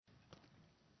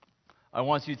I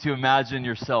want you to imagine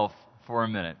yourself for a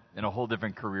minute in a whole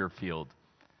different career field.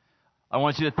 I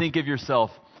want you to think of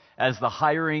yourself as the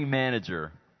hiring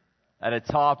manager at a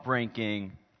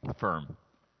top-ranking firm.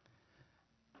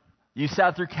 You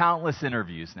sat through countless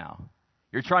interviews now.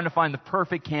 You're trying to find the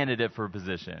perfect candidate for a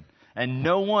position, and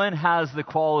no one has the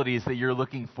qualities that you're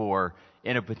looking for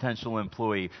in a potential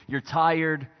employee. You're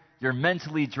tired, you're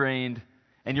mentally drained,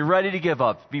 and you're ready to give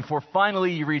up before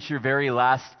finally you reach your very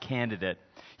last candidate.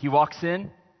 He walks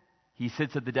in, he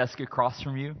sits at the desk across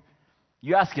from you.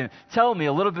 You ask him, tell me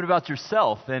a little bit about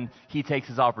yourself, and he takes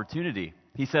his opportunity.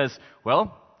 He says,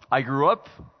 well, I grew up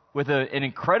with an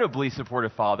incredibly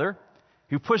supportive father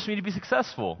who pushed me to be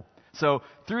successful. So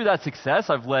through that success,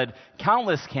 I've led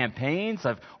countless campaigns.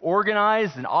 I've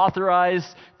organized and authorized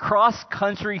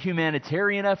cross-country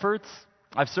humanitarian efforts.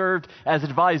 I've served as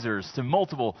advisors to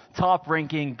multiple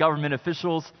top-ranking government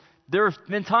officials. There have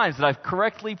been times that I've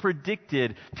correctly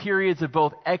predicted periods of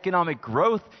both economic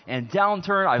growth and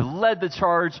downturn. I've led the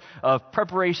charge of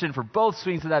preparation for both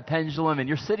swings of that pendulum, and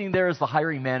you're sitting there as the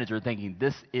hiring manager thinking,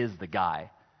 this is the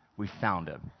guy. We found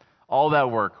him. All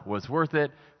that work was worth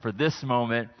it for this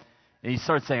moment. And you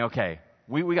start saying, okay,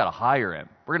 we got to hire him.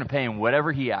 We're going to pay him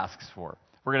whatever he asks for.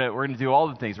 We're going to do all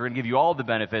the things. We're going to give you all the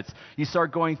benefits. You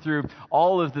start going through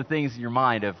all of the things in your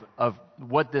mind of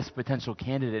what this potential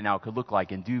candidate now could look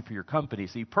like and do for your company.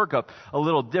 So you perk up a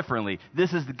little differently.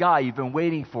 This is the guy you've been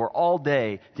waiting for all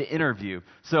day to interview.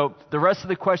 So the rest of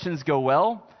the questions go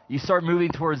well. You start moving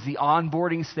towards the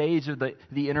onboarding stage of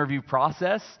the interview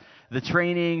process. The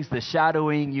trainings, the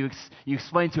shadowing, you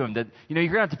explain to him that, you're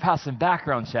going to have to pass some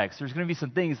background checks. There's going to be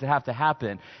some things that have to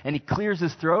happen. And he clears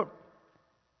his throat.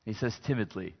 He says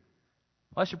timidly,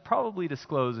 well, I should probably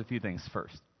disclose a few things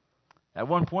first. At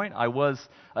one point, I was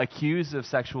accused of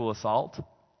sexual assault.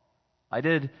 I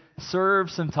did serve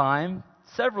some time,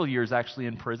 several years actually,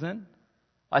 in prison.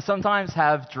 I sometimes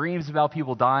have dreams about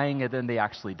people dying and then they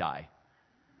actually die.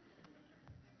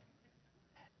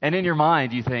 And in your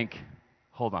mind, you think,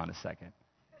 hold on a second.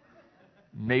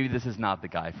 Maybe this is not the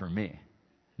guy for me.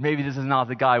 Maybe this is not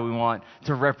the guy we want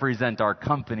to represent our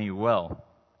company well.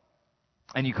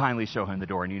 And you kindly show him the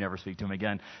door and you never speak to him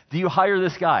again. Do you hire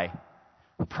this guy?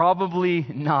 Probably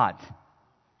not.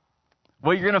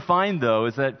 What you're going to find, though,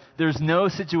 is that there's no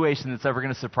situation that's ever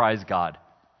going to surprise God.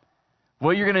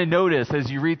 What you're going to notice as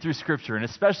you read through Scripture, and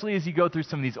especially as you go through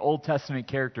some of these Old Testament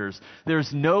characters,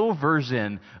 there's no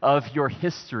version of your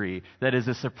history that is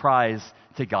a surprise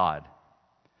to God.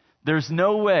 There's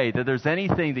no way that there's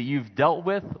anything that you've dealt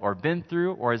with or been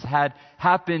through or has had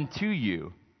happen to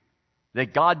you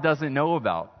that God doesn't know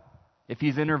about. If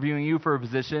He's interviewing you for a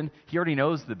position, He already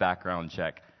knows the background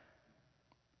check.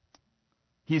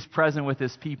 He's present with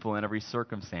His people in every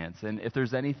circumstance. And if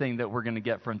there's anything that we're going to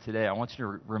get from today, I want you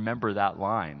to remember that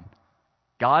line.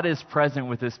 God is present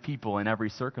with His people in every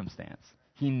circumstance.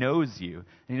 He knows you, and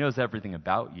He knows everything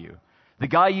about you. The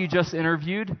guy you just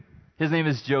interviewed, his name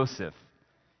is Joseph.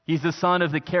 He's the son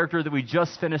of the character that we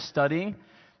just finished studying.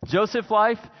 Joseph's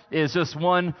life is just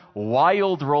one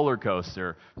wild roller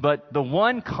coaster. But the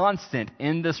one constant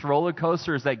in this roller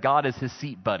coaster is that God is his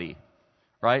seat buddy.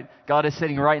 Right? God is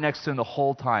sitting right next to him the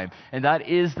whole time. And that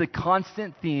is the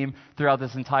constant theme throughout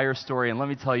this entire story. And let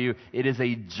me tell you, it is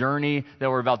a journey that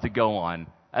we're about to go on.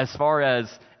 As far as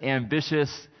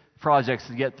ambitious projects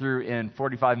to get through in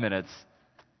 45 minutes,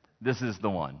 this is the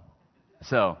one.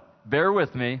 So, bear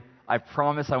with me. I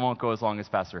promise I won't go as long as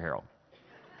Pastor Harold.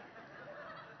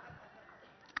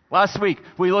 Last week,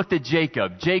 we looked at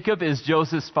Jacob. Jacob is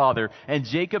Joseph's father, and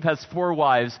Jacob has 4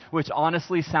 wives, which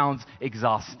honestly sounds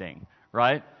exhausting,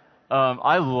 right?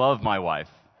 I love my wife.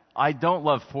 I don't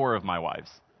love 4 of my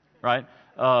wives, right?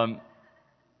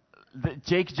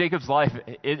 Jacob's life,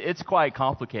 it's quite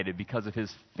complicated because of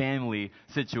his family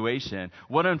situation.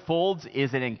 What unfolds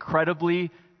is an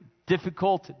incredibly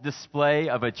difficult display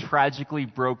of a tragically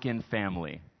broken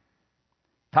family.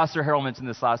 Pastor Harold mentioned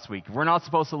this last week. We're not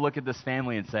supposed to look at this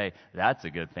family and say, that's a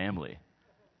good family.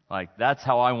 Like, that's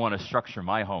how I want to structure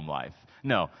my home life.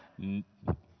 No.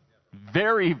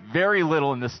 Very, very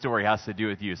little in this story has to do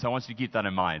with you, so I want you to keep that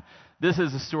in mind. This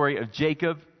is a story of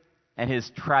Jacob and his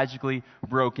tragically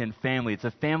broken family. It's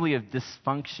a family of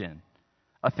dysfunction,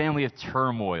 a family of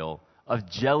turmoil, of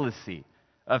jealousy,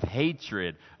 of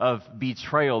hatred, of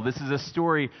betrayal. This is a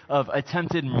story of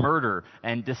attempted murder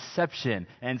and deception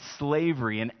and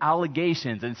slavery and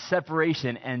allegations and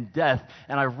separation and death.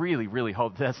 And I really, really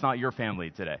hope that's not your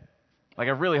family today. Like,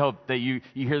 I really hope that you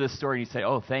hear this story and you say,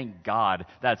 oh, thank God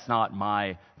that's not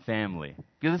my family.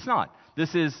 Because it's not.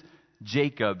 This is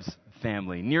Jacob's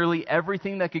family. Nearly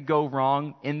everything that could go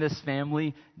wrong in this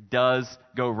family does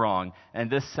go wrong. And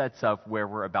this sets up where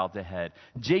we're about to head.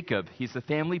 Jacob, he's the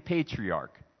family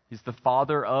patriarch. He's the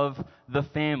father of the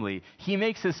family. He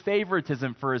makes his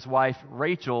favoritism for his wife,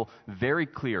 Rachel, very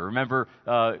clear. Remember,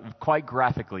 quite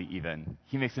graphically even.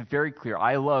 He makes it very clear.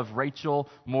 I love Rachel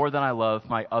more than I love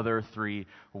my other 3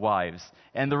 wives.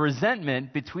 And the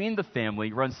resentment between the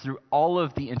family runs through all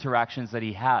of the interactions that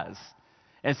he has.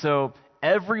 And so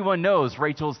everyone knows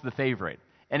Rachel's the favorite.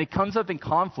 And it comes up in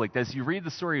conflict. As you read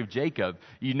the story of Jacob,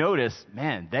 you notice,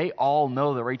 man, they all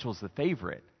know that Rachel's the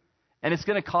favorite. And it's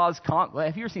going to cause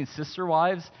have you ever seen Sister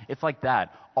Wives? It's like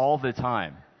that all the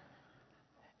time.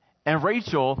 And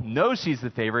Rachel knows she's the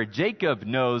favorite. Jacob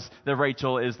knows that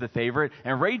Rachel is the favorite.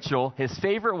 And Rachel, his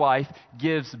favorite wife,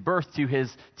 gives birth to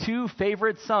his 2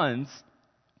 favorite sons.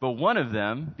 But one of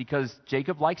them, because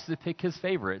Jacob likes to pick his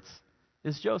favorites,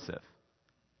 is Joseph.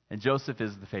 And Joseph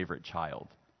is the favorite child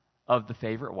of the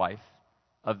favorite wife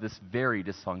of this very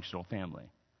dysfunctional family.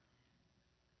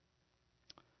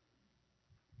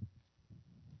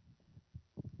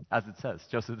 As it says,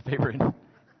 Joseph the favorite.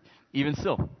 Even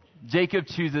still, Jacob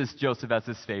chooses Joseph as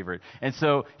his favorite. And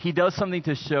so he does something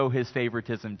to show his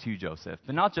favoritism to Joseph.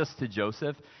 But not just to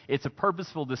Joseph, it's a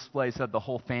purposeful display so that the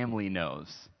whole family knows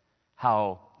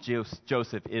how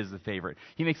Joseph is the favorite.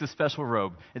 He makes a special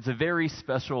robe. It's a very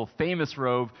special, famous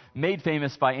robe, made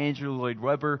famous by Andrew Lloyd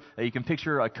Webber. You can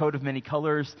picture a coat of many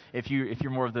colors if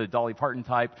you're more of the Dolly Parton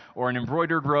type, or an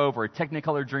embroidered robe, or a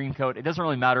Technicolor dream coat. It doesn't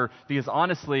really matter, because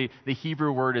honestly, the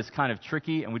Hebrew word is kind of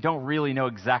tricky, and we don't really know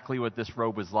exactly what this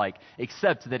robe was like,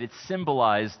 except that it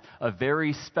symbolized a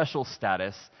very special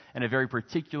status and a very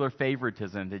particular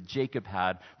favoritism that Jacob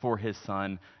had for his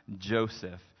son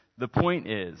Joseph. The point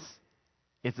is,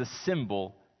 it's a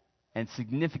symbol and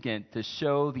significant to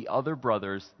show the other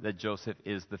brothers that Joseph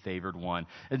is the favored one.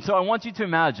 And so I want you to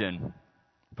imagine,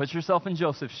 put yourself in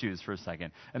Joseph's shoes for a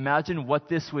second. Imagine what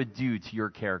this would do to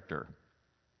your character.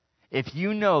 If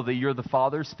you know that you're the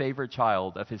father's favorite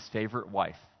child of his favorite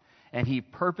wife, and he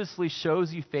purposely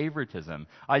shows you favoritism,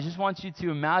 I just want you to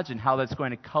imagine how that's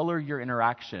going to color your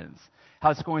interactions, how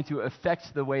it's going to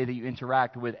affect the way that you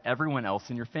interact with everyone else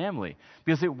in your family.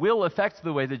 Because it will affect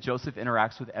the way that Joseph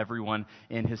interacts with everyone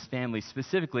in his family,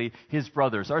 specifically his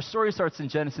brothers. Our story starts in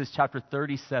Genesis chapter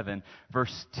 37,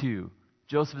 verse 2.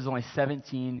 Joseph is only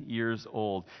 17 years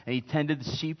old, and he tended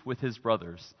the sheep with his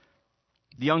brothers.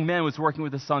 The young man was working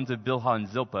with the sons of Bilhah and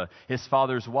Zilpah, his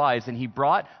father's wives, and he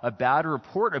brought a bad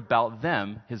report about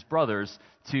them, his brothers,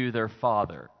 to their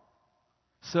father.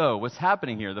 So, what's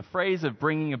happening here? The phrase of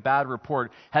bringing a bad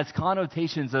report has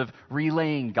connotations of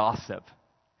relaying gossip.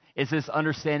 It's this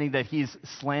understanding that he's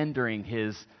slandering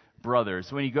his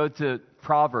brothers. When you go to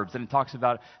Proverbs and it talks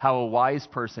about how a wise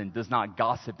person does not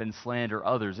gossip and slander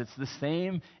others, it's the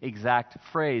same exact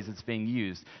phrase that's being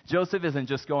used. Joseph isn't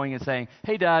just going and saying,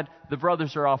 hey dad, the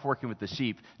brothers are off working with the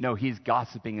sheep. No, he's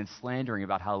gossiping and slandering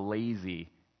about how lazy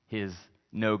his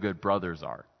no good brothers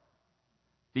are,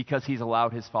 because he's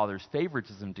allowed his father's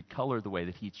favoritism to color the way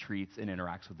that he treats and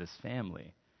interacts with his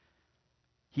family.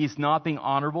 He's not being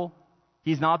honorable.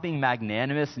 He's not being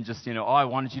magnanimous and just, I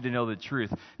wanted you to know the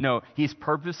truth. No, he's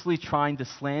purposely trying to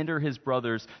slander his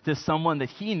brothers to someone that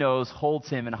he knows holds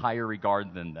him in higher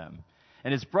regard than them.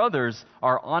 And his brothers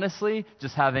are honestly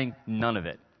just having none of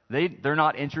it. They're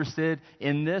not interested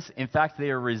in this. In fact, they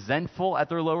are resentful at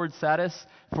their lowered status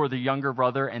for their younger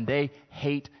brother, and they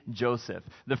hate Joseph.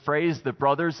 The phrase, the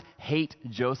brothers hate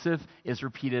Joseph, is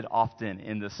repeated often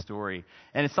in this story.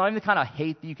 And it's not even the kind of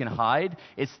hate that you can hide.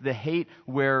 It's the hate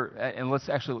where, and let's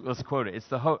quote it. It's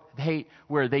the hate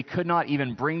where they could not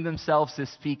even bring themselves to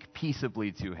speak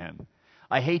peaceably to him.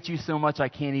 I hate you so much I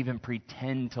can't even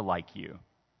pretend to like you.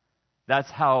 That's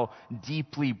how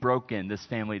deeply broken this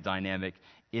family dynamic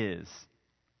is.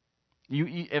 Do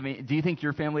you think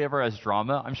your family ever has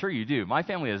drama? I'm sure you do. My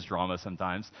family has drama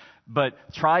sometimes. But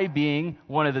try being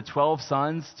one of the 12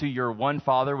 sons to your one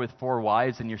father with 4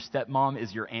 wives, and your stepmom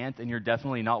is your aunt, and you're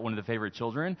definitely not one of the favorite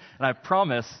children. And I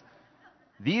promise,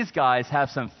 these guys have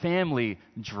some family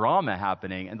drama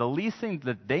happening, and the least thing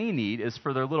that they need is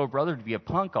for their little brother to be a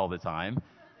punk all the time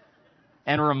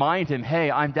and remind him,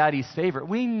 hey, I'm daddy's favorite.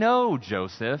 We know,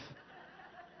 Joseph.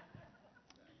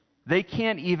 They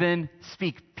can't even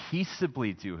speak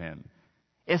peaceably to him.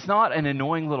 It's not an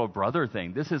annoying little brother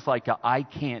thing. This is like a I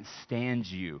can't stand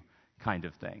you kind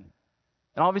of thing.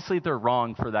 And obviously they're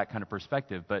wrong for that kind of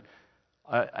perspective, but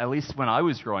at least when I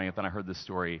was growing up and I heard this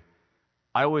story,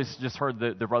 I always just heard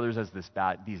the brothers as these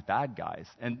bad guys.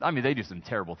 And I mean, they do some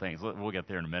terrible things. We'll get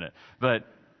there in a minute. But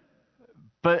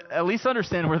at least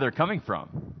understand where they're coming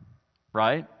from,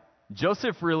 right?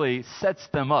 Joseph really sets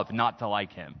them up not to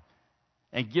like him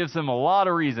and gives them a lot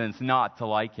of reasons not to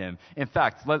like him. In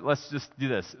fact, let's just do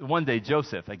this. One day,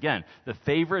 Joseph, again, the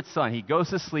favorite son, he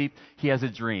goes to sleep, he has a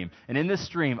dream. And in this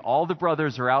dream, all the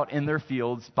brothers are out in their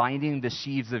fields binding the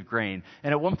sheaves of grain.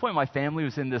 And at one point, my family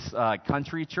was in this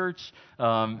country church,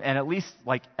 and at least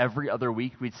like every other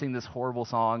week, we'd sing this horrible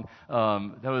song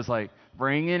that was like,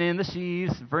 bringing in the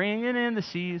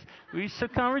sheaves, we shall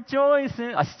come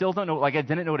rejoicing. I still don't know, like I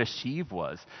didn't know what a sheave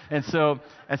was. And so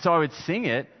I would sing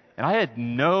it, and I had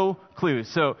no clue.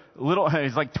 So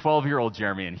he's like 12-year-old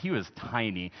Jeremy, and he was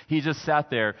tiny. He just sat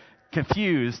there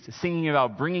confused, singing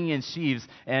about bringing in sheaves.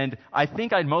 And I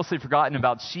think I'd mostly forgotten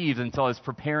about sheaves until I was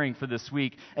preparing for this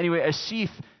week. Anyway, a sheaf,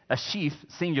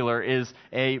 singular, is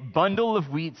a bundle of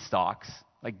wheat stalks,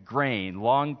 like grain,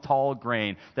 long, tall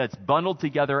grain, that's bundled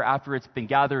together after it's been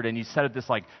gathered, and you set up this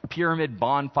like pyramid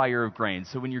bonfire of grain.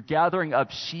 So when you're gathering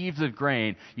up sheaves of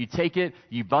grain, you take it,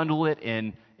 you bundle it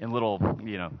in little,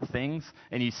 things,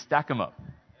 and you stack them up.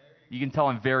 You can tell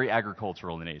I'm very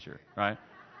agricultural in nature, right?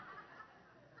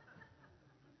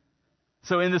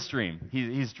 So in this dream,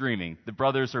 he's dreaming. The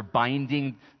brothers are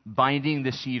binding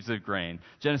the sheaves of grain.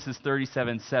 Genesis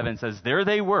 37:7 says, there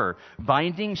they were,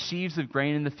 binding sheaves of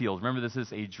grain in the field. Remember, this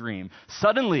is a dream.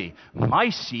 Suddenly,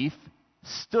 my sheaf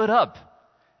stood up,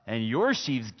 and your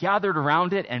sheaves gathered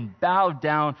around it and bowed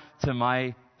down to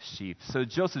my sheaf. So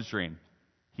Joseph's dream.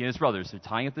 He and his brothers are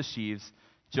tying up the sheaves.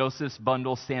 Joseph's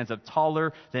bundle stands up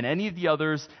taller than any of the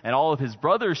others, and all of his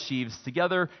brothers' sheaves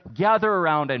together gather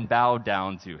around and bow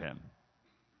down to him.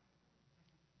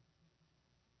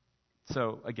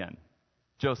 So again,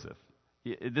 Joseph,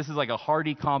 this is like a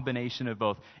hearty combination of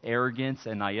both arrogance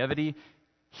and naivety.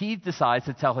 He decides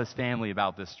to tell his family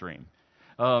about this dream.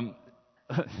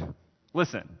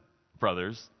 Listen,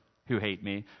 brothers who hate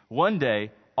me, one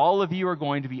day all of you are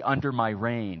going to be under my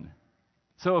reign.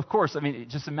 So, of course,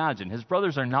 just imagine, his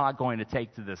brothers are not going to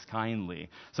take to this kindly.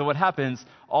 So what happens,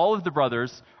 all of the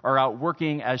brothers are out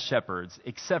working as shepherds,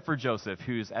 except for Joseph,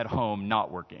 who's at home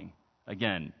not working.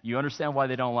 Again, you understand why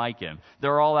they don't like him.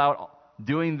 They're all out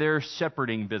doing their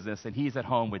shepherding business, and he's at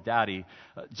home with daddy.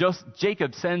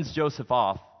 Jacob sends Joseph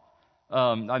off.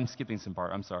 I'm skipping some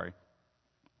part. I'm sorry.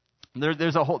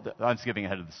 I'm skipping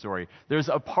ahead of the story. There's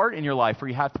a part in your life where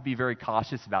you have to be very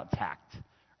cautious about tact.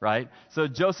 Right? So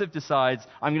Joseph decides,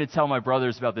 I'm going to tell my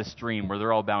brothers about this dream where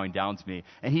they're all bowing down to me.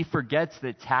 And he forgets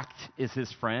that tact is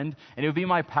his friend. And it would be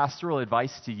my pastoral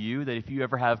advice to you that if you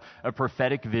ever have a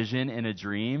prophetic vision in a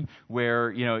dream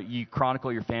where, you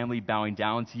chronicle your family bowing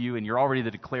down to you and you're already the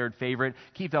declared favorite,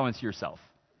 keep that one to yourself.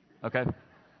 Okay?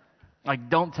 Like,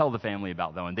 don't tell the family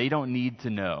about that one. They don't need to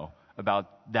know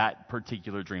about that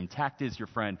particular dream. Tact is your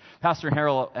friend. Pastor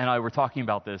Harold and I were talking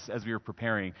about this as we were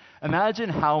preparing. Imagine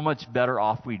how much better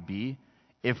off we'd be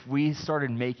if we started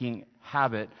making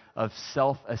habit of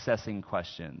self-assessing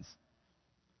questions.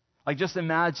 Like, just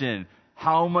imagine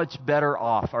how much better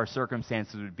off our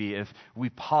circumstances would be if we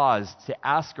paused to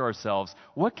ask ourselves,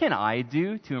 what can I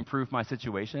do to improve my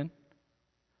situation?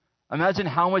 Imagine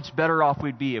how much better off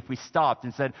we'd be if we stopped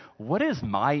and said, what is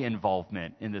my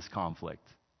involvement in this conflict?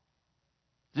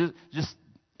 Just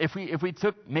if we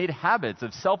made habits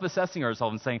of self-assessing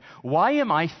ourselves and saying, why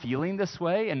am I feeling this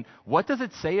way, and what does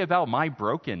it say about my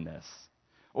brokenness?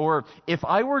 Or if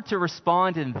I were to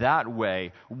respond in that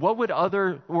way, would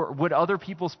other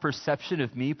people's perception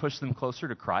of me push them closer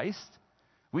to Christ?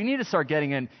 We need to start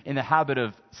getting in the habit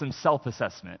of some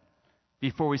self-assessment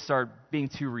before we start being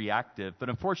too reactive. But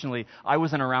unfortunately, I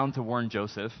wasn't around to warn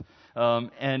Joseph,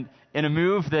 and in a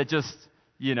move that just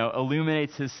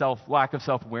illuminates his lack of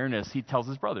self-awareness, he tells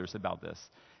his brothers about this.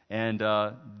 And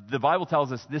the Bible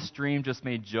tells us this dream just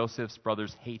made Joseph's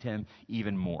brothers hate him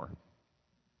even more.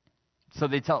 So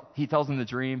he tells them the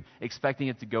dream, expecting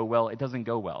it to go well. It doesn't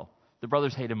go well. The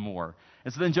brothers hate him more.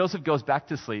 And so then Joseph goes back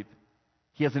to sleep.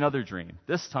 He has another dream.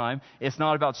 This time, it's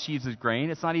not about sheaves of grain.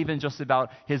 It's not even just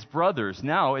about his brothers.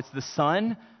 Now it's the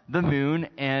sun, the moon,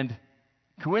 and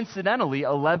coincidentally,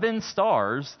 11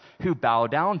 stars who bow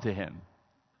down to him.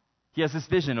 He has this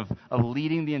vision of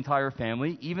leading the entire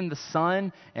family, even the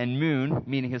sun and moon,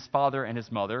 meaning his father and his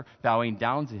mother, bowing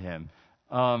down to him.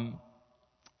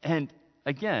 And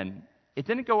again, it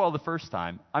didn't go well the first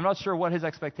time. I'm not sure what his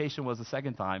expectation was the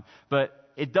second time, but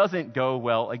it doesn't go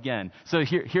well again. So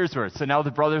here's where. So now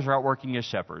the brothers are out working as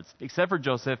shepherds, except for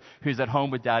Joseph, who's at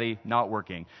home with daddy, not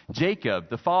working. Jacob,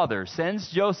 the father, sends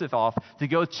Joseph off to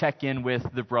go check in with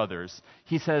the brothers.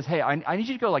 He says, hey, I need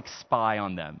you to go spy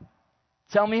on them.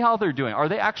 Tell me how they're doing. Are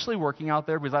they actually working out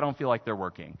there? Because I don't feel like they're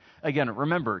working. Again,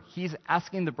 remember, he's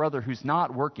asking the brother who's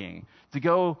not working to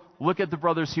go look at the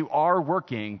brothers who are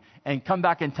working and come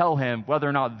back and tell him whether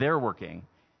or not they're working.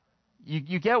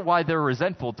 You get why they're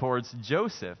resentful towards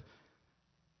Joseph.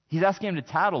 He's asking him to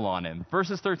tattle on him.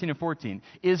 Verses 13 and 14.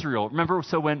 Israel. Remember,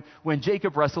 so when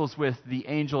Jacob wrestles with the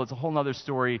angel, it's a whole other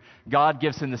story. God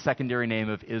gives him the secondary name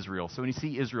of Israel. So when you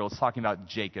see Israel, it's talking about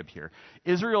Jacob here.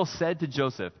 Israel said to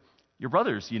Joseph, your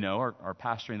brothers, are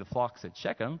pasturing the flocks at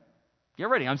Shechem. Get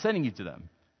ready, I'm sending you to them.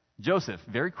 Joseph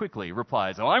very quickly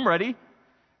replies, oh, I'm ready.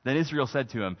 Then Israel said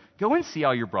to him, go and see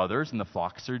how your brothers and the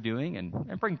flocks are doing,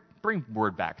 and bring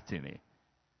word back to me.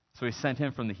 So he sent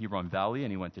him from the Hebron Valley,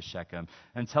 and he went to Shechem.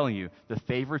 I'm telling you, the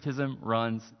favoritism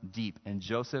runs deep, and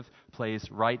Joseph plays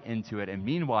right into it. And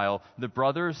meanwhile, the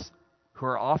brothers who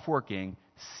are off working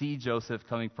see Joseph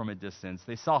coming from a distance.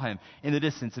 They saw him in the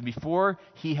distance, and before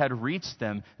he had reached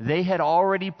them, they had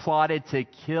already plotted to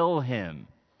kill him.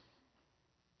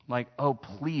 Like, oh,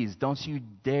 please, don't you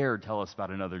dare tell us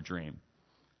about another dream.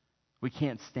 We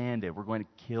can't stand it. We're going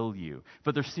to kill you.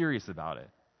 But they're serious about it.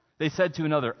 They said to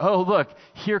another, oh, look,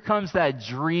 here comes that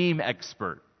dream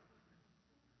expert.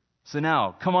 So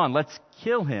now, come on, let's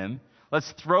kill him.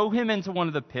 Let's throw him into one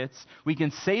of the pits. We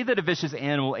can say that a vicious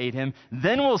animal ate him.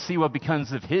 Then we'll see what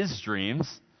becomes of his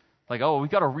dreams. Like, oh,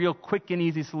 we've got a real quick and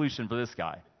easy solution for this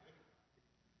guy.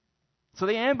 So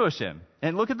they ambush him.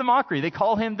 And look at the mockery. They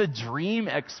call him the dream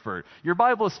expert. Your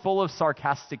Bible is full of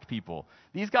sarcastic people.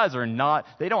 These guys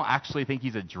they don't actually think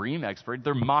he's a dream expert.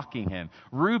 They're mocking him.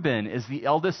 Reuben is the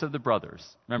eldest of the brothers.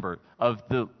 Remember, of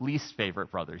the least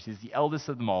favorite brothers. He's the eldest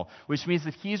of them all, which means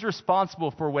that he's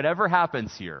responsible for whatever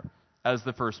happens here as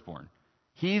the firstborn.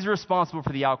 He's responsible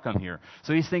for the outcome here.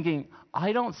 So he's thinking,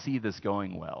 I don't see this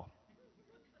going well.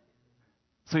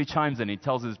 So he chimes in. He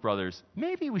tells his brothers,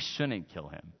 maybe we shouldn't kill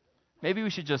him. Maybe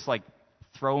we should just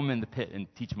throw him in the pit and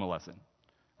teach him a lesson,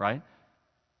 right?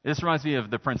 This reminds me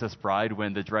of The Princess Bride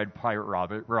when the dread pirate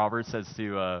Robert says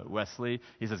to Wesley,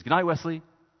 he says, good night, Wesley.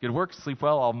 Good work, sleep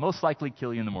well. I'll most likely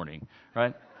kill you in the morning,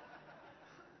 right?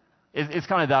 It's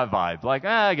kind of that vibe.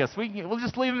 I guess we'll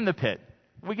just leave him in the pit.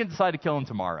 We can decide to kill him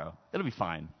tomorrow. It'll be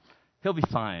fine. He'll be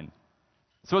fine.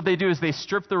 So what they do is they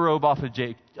strip the robe off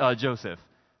of Joseph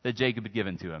that Jacob had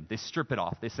given to him. They strip it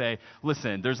off. They say,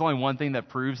 listen, there's only one thing that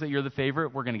proves that you're the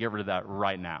favorite. We're going to get rid of that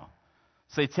right now.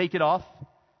 So they take it off,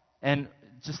 and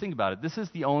just think about it. This is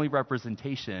the only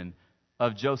representation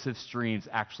of Joseph's dreams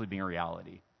actually being a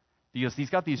reality. Because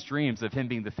he's got these dreams of him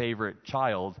being the favorite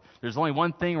child. There's only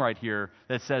one thing right here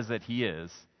that says that he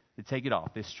is. They take it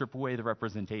off. They strip away the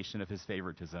representation of his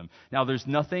favoritism. Now, there's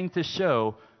nothing to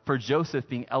show for Joseph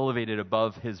being elevated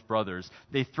above his brothers.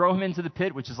 They throw him into the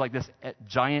pit, which is like this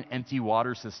giant empty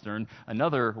water cistern,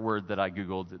 another word that I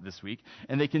Googled this week.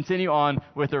 And they continue on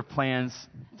with their plans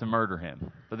to murder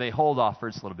him. But they hold off for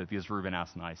just a little bit because Reuben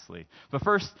asked nicely. But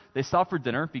first, they stop for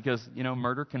dinner because,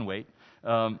 murder can wait.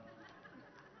 Off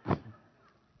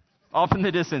in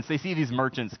the distance, they see these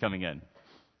merchants coming in.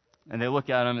 And they look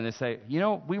at him and they say,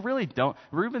 we really don't,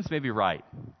 Reuben's maybe right.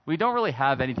 We don't really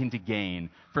have anything to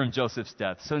gain from Joseph's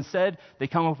death. So instead, they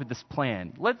come up with this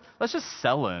plan. Let's just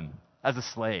sell him as a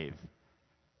slave.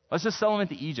 Let's just sell him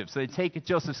into Egypt. So they take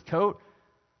Joseph's coat,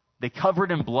 they cover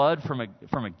it in blood from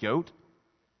a goat.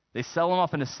 They sell him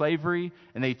off into slavery,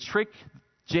 and they trick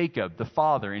Jacob, the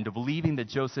father, into believing that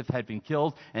Joseph had been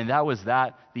killed, and that was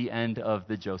the end of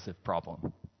the Joseph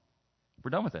problem.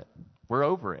 We're done with it. We're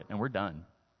over it, and we're done.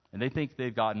 And they think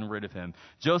they've gotten rid of him.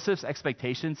 Joseph's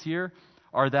expectations here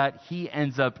are that he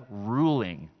ends up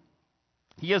ruling.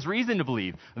 He has reason to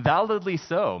believe, validly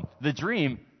so. The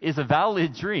dream is a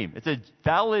valid dream. It's a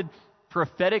valid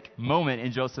prophetic moment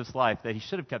in Joseph's life that he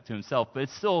should have kept to himself, but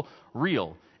it's still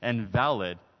real and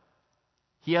valid.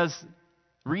 He has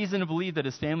reason to believe that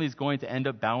his family is going to end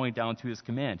up bowing down to his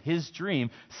command. His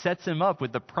dream sets him up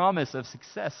with the promise of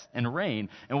success and reign.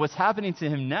 And what's happening to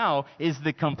him now is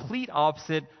the complete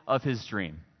opposite of his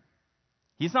dream.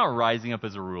 He's not rising up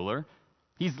as a ruler.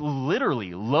 He's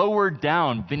literally lowered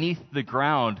down beneath the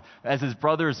ground as his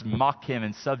brothers mock him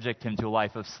and subject him to a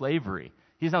life of slavery.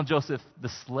 He's now Joseph the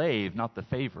slave, not the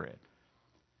favorite.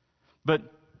 But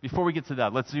before we get to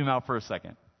that, let's zoom out for a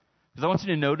second. Because I want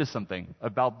you to notice something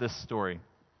about this story.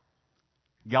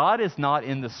 God is not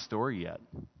in the story yet.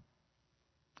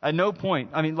 At no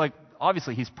point,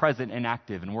 obviously he's present and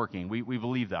active and working. We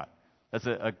believe that. That's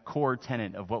a core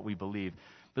tenet of what we believe.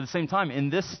 But at the same time, in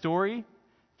this story,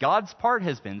 God's part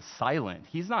has been silent.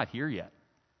 He's not here yet.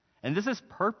 And this is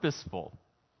purposeful.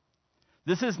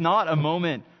 This is not a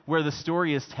moment where the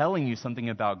story is telling you something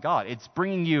about God. It's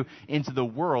bringing you into the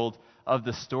world of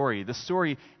the story. The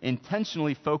story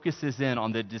intentionally focuses in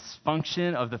on the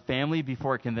dysfunction of the family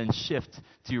before it can then shift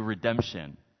to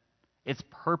redemption. It's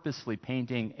purposely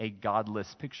painting a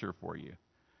godless picture for you,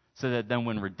 so that then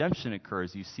when redemption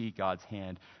occurs, you see God's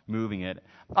hand moving it.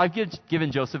 I've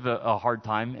given Joseph a hard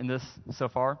time in this so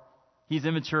far. He's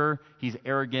immature, he's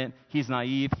arrogant, he's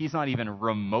naive, he's not even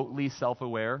remotely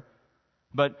self-aware.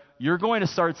 But you're going to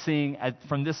start seeing,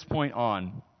 from this point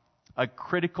on, a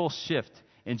critical shift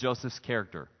in Joseph's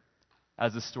character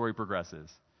as the story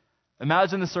progresses.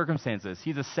 Imagine the circumstances.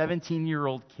 He's a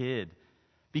 17-year-old kid.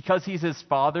 Because he's his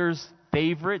father's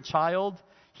favorite child,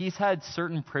 he's had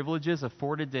certain privileges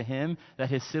afforded to him that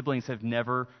his siblings have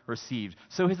never received.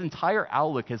 So his entire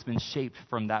outlook has been shaped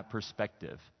from that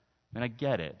perspective. And I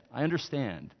get it. I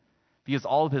understand. Because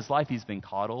all of his life he's been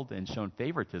coddled and shown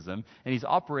favoritism, and he's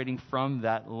operating from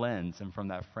that lens and from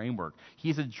that framework.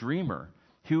 He's a dreamer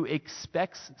who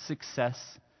expects success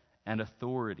and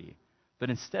authority, but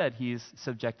instead he's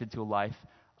subjected to a life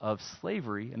of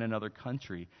slavery in another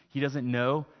country. He doesn't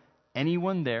know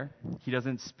anyone there. He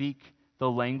doesn't speak the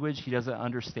language. He doesn't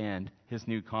understand his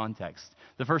new context.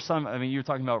 The first time, you were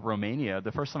talking about Romania.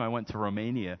 The first time I went to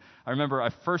Romania, I remember I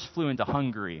first flew into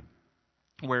Hungary,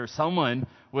 where someone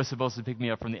was supposed to pick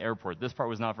me up from the airport. This part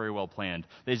was not very well planned.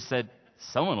 They just said,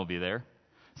 someone will be there.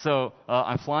 So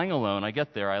I'm flying alone. I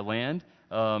get there. I land,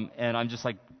 and I'm just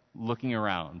looking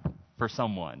around for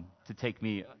someone to take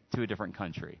me to a different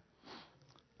country.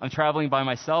 I'm traveling by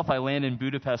myself. I land in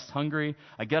Budapest, Hungary.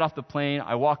 I get off the plane.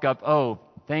 I walk up. Oh,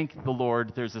 thank the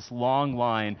Lord. There's this long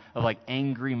line of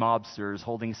angry mobsters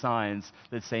holding signs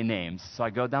that say names. So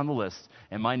I go down the list,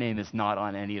 and my name is not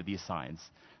on any of these signs.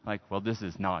 Well, this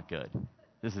is not good.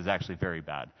 This is actually very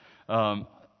bad.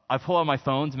 I pull out my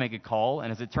phone to make a call,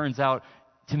 and as it turns out,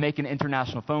 to make an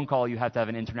international phone call, you have to have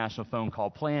an international phone call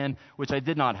plan, which I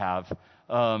did not have,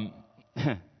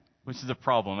 which is a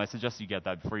problem. I suggest you get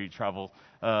that before you travel.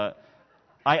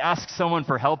 I ask someone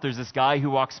for help. There's this guy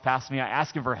who walks past me. I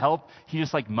ask him for help. He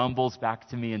just mumbles back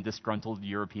to me in disgruntled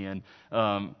European.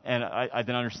 And I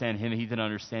didn't understand him. He didn't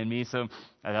understand me. So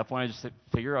at that point, I just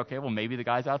figure, okay, well, maybe the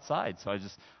guy's outside. So I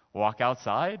just walk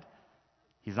outside.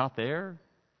 He's not there.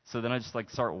 So then I just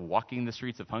start walking the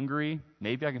streets of Hungary.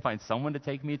 Maybe I can find someone to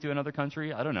take me to another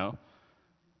country. I don't know.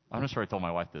 I'm not sure I told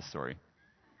my wife this story.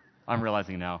 I'm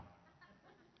realizing now.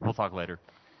 We'll talk later.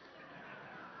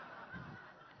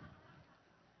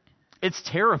 It's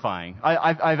terrifying.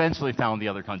 I eventually found the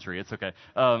other country. It's okay.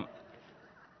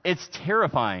 It's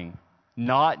terrifying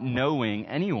not knowing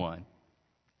anyone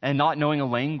and not knowing a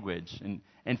language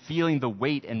and feeling the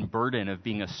weight and burden of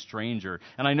being a stranger.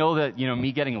 And I know that,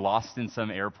 me getting lost in some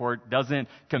airport doesn't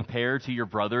compare to your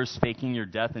brothers faking your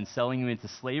death and selling you into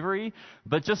slavery,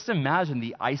 but just imagine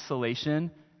the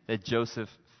isolation that Joseph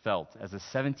felt as a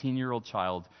 17-year-old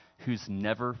child who's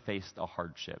never faced a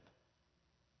hardship.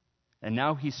 And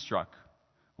now he's struck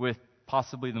with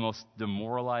possibly the most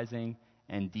demoralizing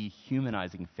and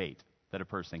dehumanizing fate that a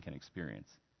person can experience.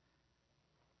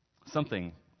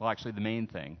 The main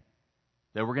thing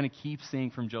that we're going to keep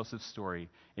seeing from Joseph's story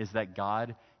is that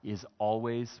God is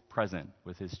always present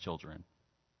with his children.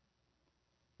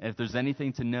 And if there's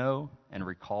anything to know and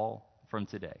recall from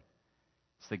today,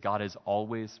 it's that God is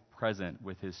always present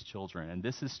with his children. And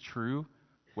this is true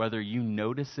whether you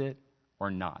notice it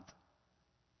or not.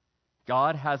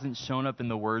 God hasn't shown up in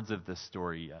the words of this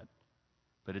story yet,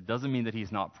 but it doesn't mean that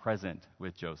he's not present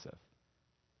with Joseph.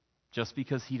 Just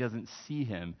because he doesn't see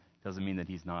him doesn't mean that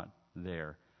he's not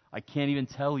there. I can't even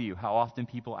tell you how often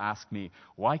people ask me,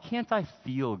 why can't I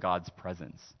feel God's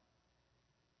presence?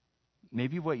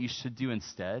 Maybe what you should do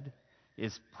instead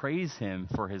is praise him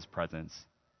for his presence,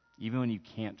 even when you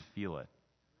can't feel it.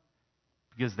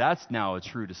 Because that's now a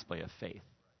true display of faith.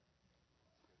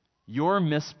 Your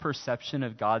misperception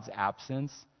of God's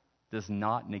absence does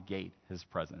not negate his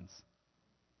presence.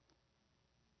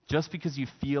 Just because you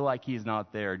feel like he's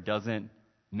not there doesn't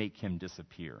make him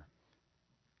disappear.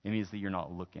 It means that you're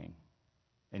not looking,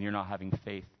 and you're not having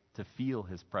faith to feel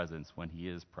his presence when he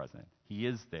is present. He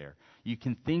is there. You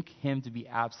can think him to be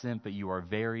absent, but you are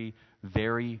very,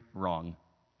 very wrong,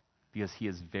 because he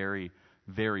is very,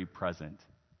 very present.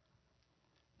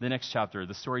 The next chapter,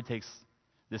 the story takes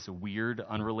this weird,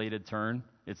 unrelated turn.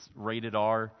 It's rated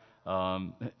R.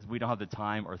 We don't have the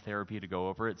time or therapy to go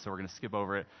over it, so we're going to skip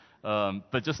over it.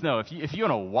 But just know, if you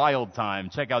want a wild time,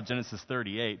 check out Genesis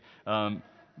 38,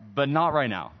 but not right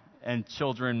now. And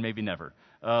children, maybe never.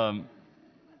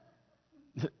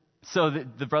 So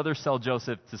the brothers sell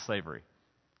Joseph to slavery.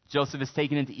 Joseph is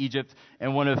taken into Egypt,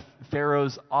 and one of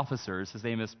Pharaoh's officers, his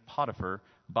name is Potiphar,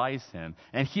 buys him.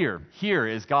 And here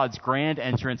is God's grand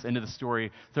entrance into the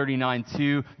story,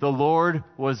 39:2. The Lord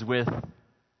was with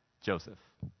Joseph.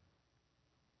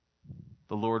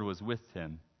 The Lord was with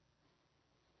him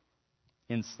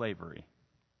in slavery.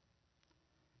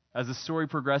 As the story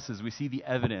progresses, we see the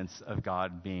evidence of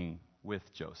God being with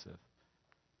Joseph.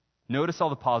 Notice all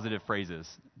the positive phrases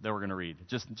that we're going to read.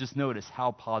 Just notice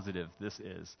how positive this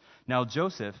is. Now,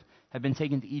 Joseph had been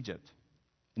taken to Egypt.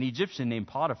 An Egyptian named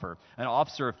Potiphar, an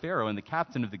officer of Pharaoh and the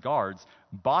captain of the guards,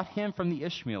 bought him from the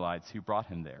Ishmaelites who brought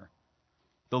him there.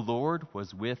 The Lord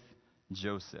was with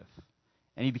Joseph,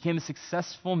 and he became a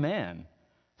successful man,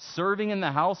 serving in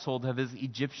the household of his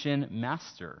Egyptian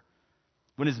master.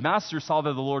 When his master saw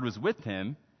that the Lord was with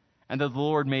him, and that the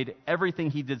Lord made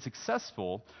everything he did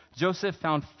successful, Joseph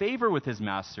found favor with his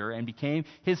master and became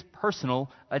his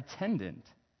personal attendant.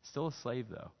 Still a slave,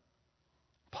 though.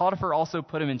 Potiphar also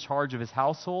put him in charge of his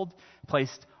household,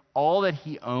 placed all that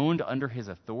he owned under his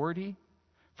authority.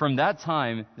 From that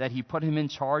time that he put him in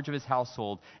charge of his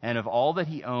household and of all that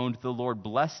he owned, the Lord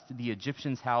blessed the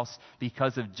Egyptian's house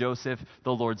because of Joseph.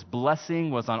 The Lord's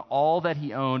blessing was on all that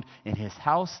he owned in his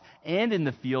house and in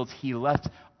the fields. He left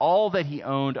all that he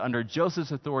owned under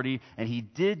Joseph's authority, and he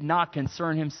did not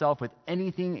concern himself with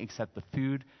anything except the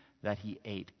food that he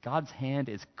ate. God's hand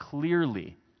is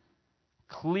clearly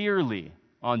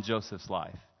on Joseph's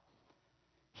life.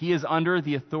 He is under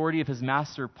the authority of his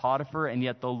master Potiphar, and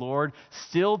yet the Lord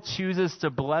still chooses to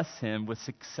bless him with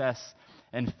success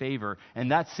and favor.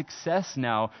 And that success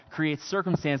now creates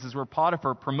circumstances where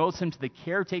Potiphar promotes him to the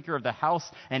caretaker of the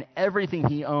house and everything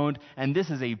he owned, and this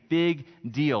is a big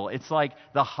deal. It's like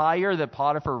the higher that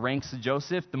Potiphar ranks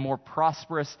Joseph, the more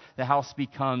prosperous the house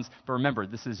becomes. But remember,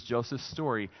 this is Joseph's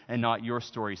story and not your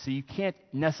story. So you can't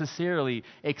necessarily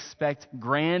expect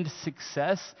grand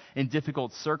success in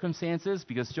difficult circumstances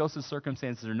because Joseph's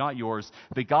circumstances are not yours.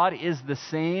 But God is the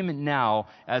same now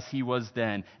as he was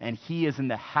then, and he is in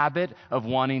the habit of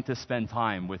wanting to spend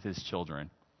time with his children.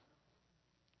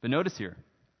 But notice here,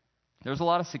 there's a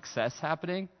lot of success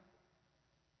happening,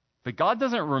 but God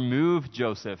doesn't remove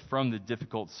Joseph from the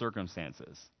difficult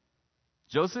circumstances.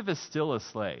 Joseph is still a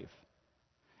slave.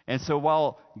 And so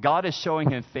while God is showing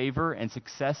him favor and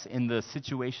success in the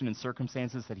situation and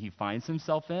circumstances that he finds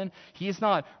himself in, he's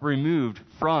not removed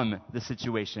from the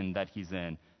situation that he's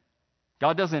in.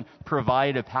 God doesn't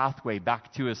provide a pathway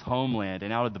back to his homeland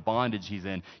and out of the bondage he's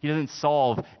in. He doesn't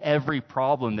solve every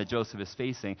problem that Joseph is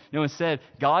facing. No, instead,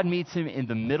 God meets him in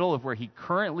the middle of where he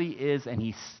currently is, and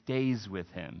he stays with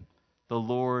him. The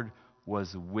Lord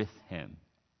was with him.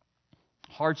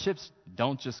 Hardships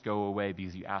don't just go away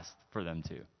because you ask for them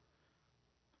to.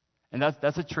 And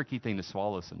that's a tricky thing to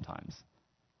swallow sometimes.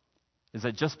 Is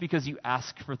that just because you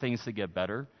ask for things to get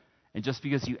better, and just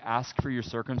because you ask for your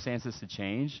circumstances to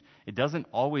change, it doesn't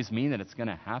always mean that it's going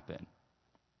to happen.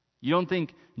 You don't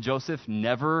think Joseph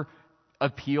never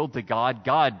appealed to God?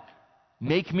 God,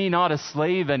 make me not a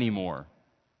slave anymore.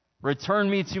 Return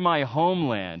me to my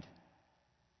homeland.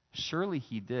 Surely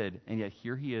he did, and yet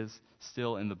here he is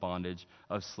still in the bondage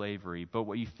of slavery. But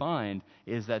what you find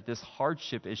is that this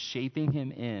hardship is shaping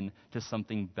him into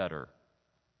something better,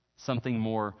 something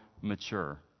more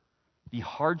mature. The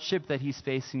hardship that he's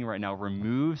facing right now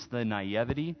removes the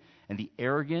naivety and the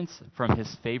arrogance from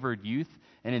his favored youth,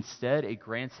 and instead it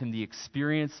grants him the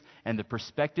experience and the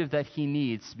perspective that he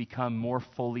needs to become more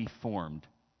fully formed.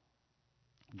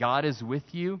 God is with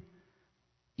you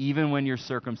even when your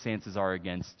circumstances are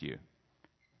against you.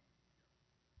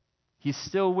 He's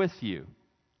still with you.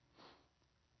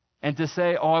 And to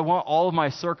say, I want all of my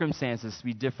circumstances to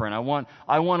be different. I want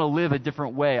to live a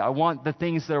different way. I want the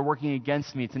things that are working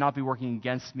against me to not be working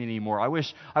against me anymore. I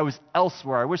wish I was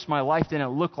elsewhere. I wish my life didn't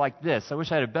look like this. I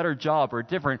wish I had a better job or a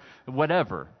different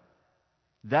whatever.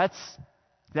 That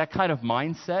kind of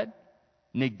mindset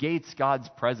negates God's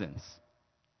presence.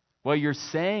 What you're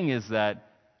saying is that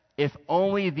if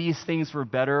only these things were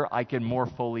better, I could more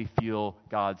fully feel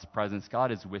God's presence.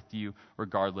 God is with you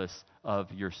regardless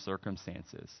of your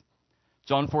circumstances.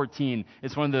 John 14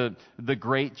 is one of the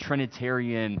great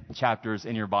Trinitarian chapters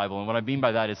in your Bible. And what I mean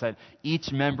by that is that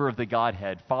each member of the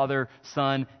Godhead, Father,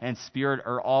 Son, and Spirit,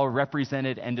 are all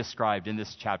represented and described in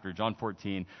this chapter, John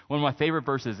 14. One of my favorite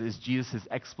verses is Jesus'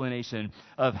 explanation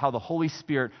of how the Holy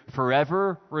Spirit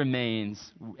forever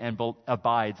remains and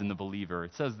abides in the believer.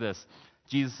 It says this,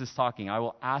 Jesus is talking, I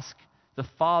will ask the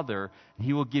Father, and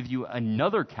he will give you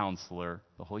another counselor,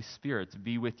 the Holy Spirit, to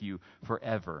be with you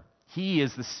forever. He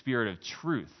is the Spirit of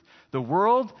truth. The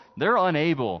world, they're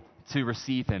unable to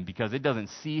receive him because it doesn't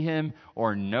see him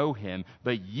or know him,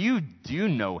 but you do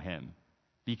know him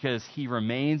because he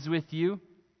remains with you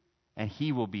and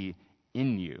he will be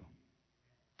in you.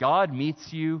 God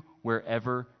meets you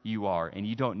wherever you are, and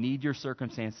you don't need your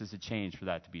circumstances to change for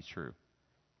that to be true.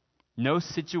 No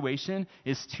situation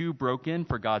is too broken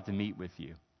for God to meet with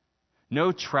you.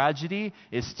 No tragedy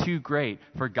is too great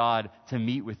for God to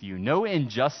meet with you. No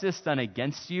injustice done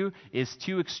against you is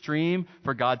too extreme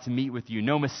for God to meet with you.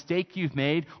 No mistake you've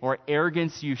made or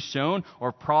arrogance you've shown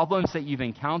or problems that you've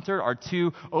encountered are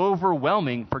too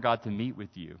overwhelming for God to meet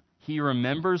with you. He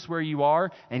remembers where you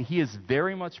are, and he is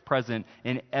very much present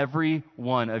in every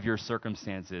one of your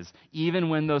circumstances, even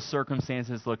when those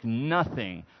circumstances look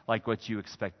nothing like what you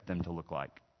expected them to look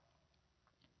like.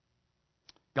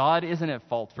 God isn't at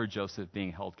fault for Joseph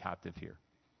being held captive here.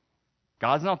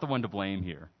 God's not the one to blame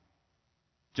here.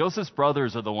 Joseph's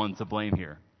brothers are the ones to blame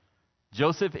here.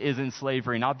 Joseph is in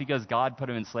slavery not because God put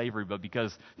him in slavery, but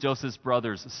because Joseph's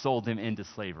brothers sold him into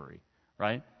slavery,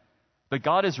 right? But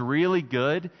God is really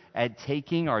good at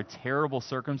taking our terrible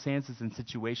circumstances and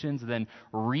situations and then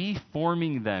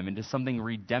reforming them into something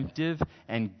redemptive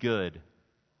and good.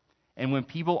 And when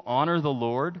people honor the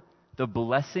Lord, the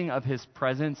blessing of his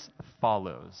presence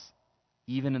follows,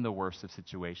 even in the worst of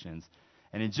situations.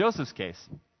 And in Joseph's case,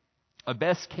 a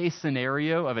best case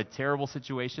scenario of a terrible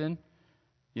situation,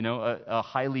 a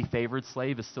highly favored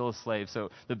slave is still a slave. So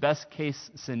the best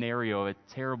case scenario of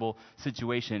a terrible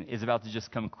situation is about to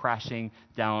just come crashing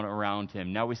down around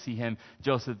him. Now we see him,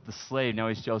 Joseph the slave, now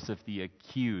he's Joseph the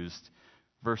accused.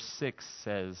 Verse 6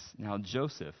 says, "Now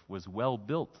Joseph was well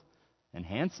built and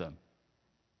handsome.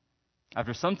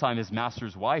 After some time, his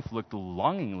master's wife looked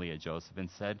longingly at Joseph and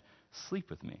said, 'Sleep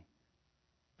with me.'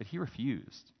 But he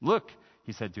refused. 'Look,'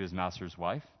 he said to his master's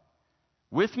wife,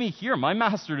 'with me here, my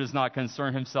master does not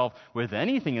concern himself with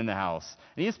anything in the house.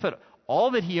 And he has put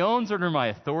all that he owns under my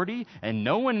authority, and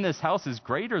no one in this house is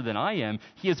greater than I am.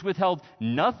 He has withheld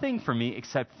nothing from me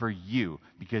except for you,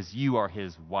 because you are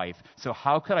his wife. So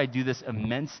how could I do this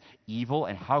immense evil,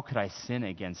 and how could I sin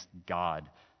against God?'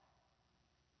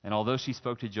 And although she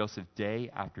spoke to Joseph day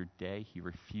after day, he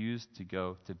refused to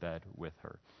go to bed with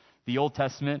her." The Old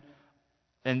Testament,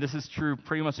 and this is true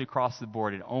pretty much across the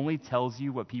board, it only tells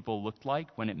you what people looked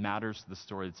like when it matters to the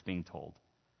story that's being told.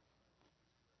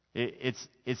 It's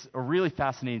a really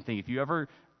fascinating thing. If you ever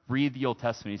read the Old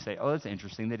Testament, you say, "Oh, that's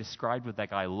interesting. They described what that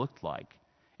guy looked like."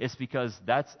 It's because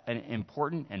that's an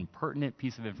important and pertinent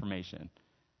piece of information.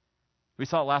 We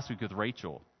saw it last week with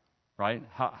Rachel. Right?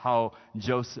 How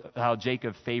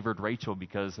Jacob favored Rachel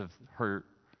because of her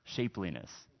shapeliness.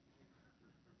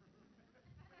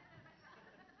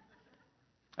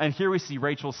 And here we see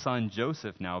Rachel's son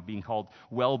Joseph now being called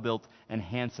well-built and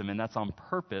handsome, and that's on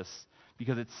purpose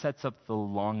because it sets up the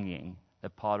longing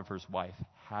that Potiphar's wife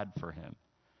had for him.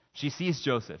 She sees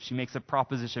Joseph. She makes a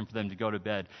proposition for them to go to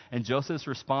bed. And Joseph's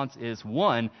response is,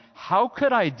 one, how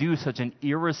could I do such an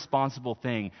irresponsible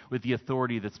thing with the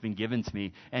authority that's been given to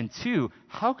me? And two,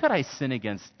 how could I sin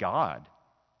against God?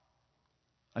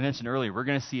 I mentioned earlier, we're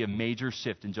going to see a major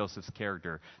shift in Joseph's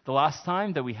character. The last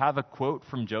time that we have a quote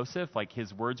from Joseph, like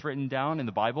his words written down in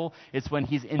the Bible, it's when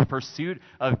he's in pursuit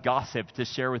of gossip to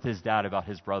share with his dad about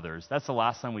his brothers. That's the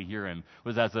last time we hear him,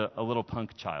 was as a little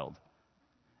punk child.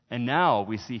 And now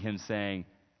we see him saying,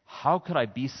 how could I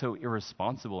be so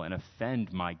irresponsible and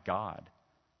offend my God?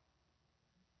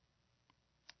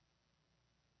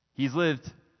 He's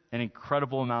lived an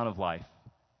incredible amount of life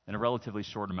in a relatively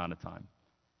short amount of time.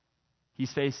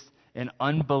 He's faced an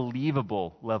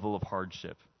unbelievable level of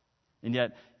hardship. And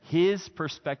yet, his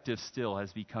perspective still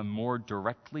has become more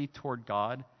directly toward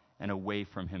God and away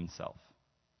from himself.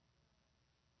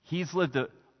 He's lived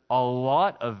a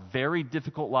lot of very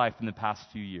difficult life in the past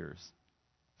few years.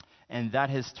 And that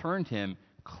has turned him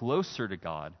closer to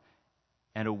God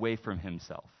and away from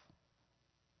himself.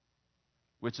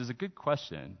 Which is a good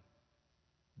question.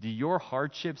 Do your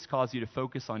hardships cause you to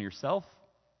focus on yourself?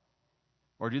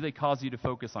 Or do they cause you to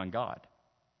focus on God?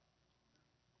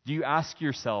 Do you ask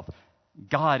yourself,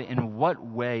 God, in what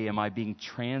way am I being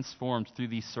transformed through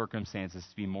these circumstances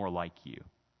to be more like you?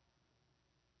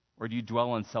 Or do you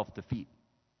dwell on self-defeat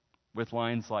with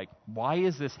lines like, why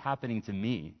is this happening to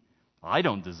me? I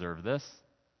don't deserve this.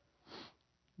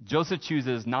 Joseph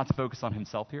chooses not to focus on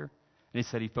himself here. And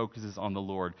instead he focuses on the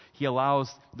Lord. He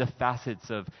allows the facets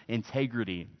of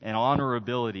integrity and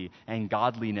honorability and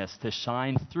godliness to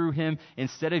shine through him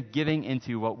instead of giving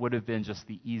into what would have been just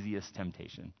the easiest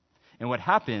temptation. And what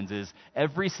happens is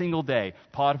every single day,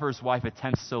 Potiphar's wife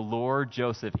attempts to lure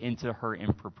Joseph into her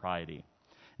impropriety.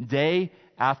 Day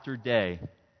after day,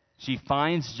 she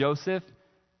finds Joseph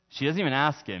She doesn't even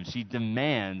ask him. She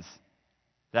demands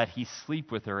that he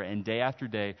sleep with her, and day after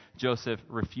day, Joseph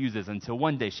refuses until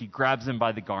one day she grabs him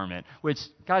by the garment, which,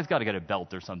 guy's got to get a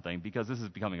belt or something because this is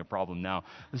becoming a problem now.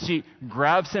 She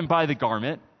grabs him by the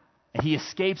garment, and he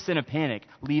escapes in a panic,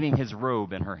 leaving his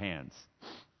robe in her hands.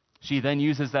 She then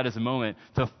uses that as a moment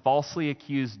to falsely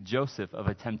accuse Joseph of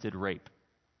attempted rape.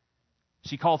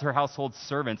 She called her household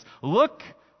servants. "Look,"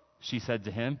 she said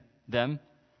to them,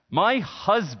 "my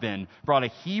husband brought a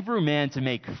Hebrew man to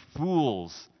make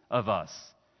fools of us.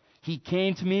 He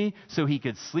came to me so he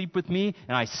could sleep with me,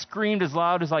 and I screamed as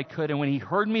loud as I could. And when he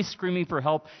heard me screaming for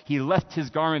help, he left his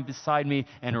garment beside me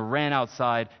and ran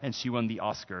outside," and she won the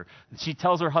Oscar. She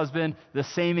tells her husband the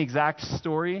same exact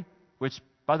story, which,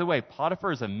 by the way,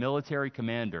 Potiphar is a military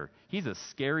commander. He's a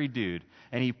scary dude,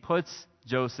 and he puts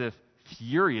Joseph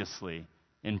furiously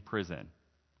in prison.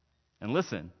 And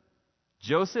listen,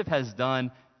 Joseph has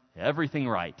done everything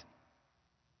right.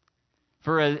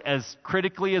 For as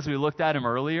critically as we looked at him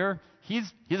earlier,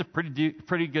 he's a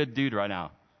pretty good dude right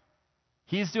now.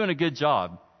 He's doing a good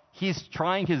job. He's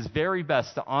trying his very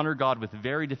best to honor God with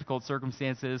very difficult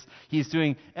circumstances. He's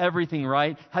doing everything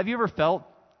right. Have you ever felt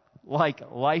like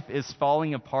life is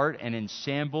falling apart and in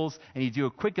shambles, and you do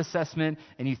a quick assessment,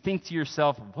 and you think to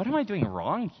yourself, what am I doing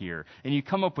wrong here? And you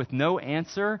come up with no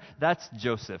answer? That's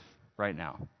Joseph right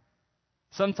now.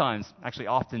 Sometimes, actually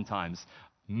oftentimes,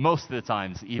 most of the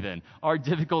times even, our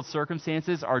difficult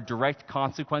circumstances are direct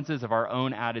consequences of our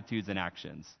own attitudes and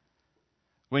actions.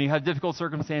 When you have difficult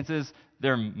circumstances,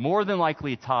 they're more than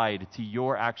likely tied to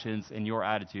your actions and your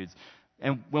attitudes.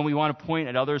 And when we want to point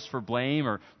at others for blame,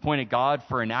 or point at God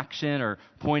for inaction, or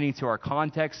pointing to our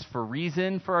context for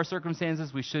reason for our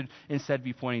circumstances, we should instead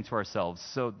be pointing to ourselves.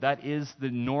 So that is the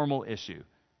normal issue,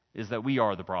 is that we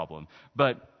are the problem.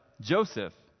 But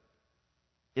Joseph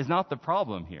is not the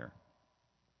problem here.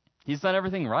 He's done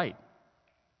everything right.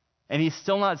 And he's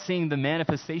still not seeing the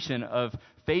manifestation of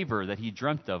favor that he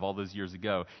dreamt of all those years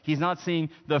ago. He's not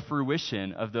seeing the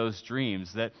fruition of those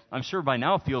dreams that I'm sure by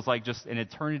now feels like just an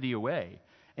eternity away.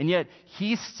 And yet,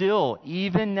 he's still,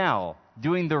 even now,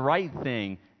 doing the right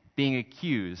thing, being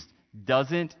accused,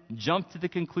 doesn't jump to the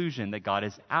conclusion that God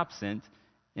is absent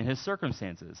in his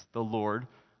circumstances. The Lord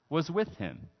was with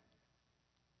him.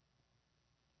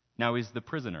 Now he's the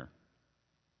prisoner.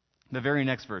 The very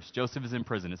next verse, Joseph is in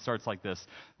prison. It starts like this.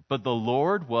 But the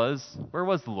Lord was, where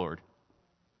was the Lord?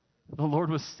 The Lord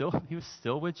was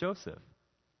still with Joseph,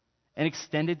 and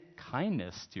extended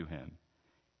kindness to him.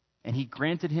 And he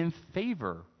granted him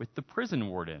favor with the prison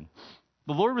warden.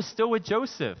 The Lord was still with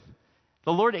Joseph.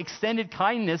 The Lord extended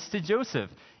kindness to Joseph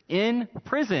in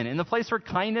prison, in the place where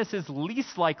kindness is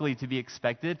least likely to be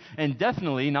expected and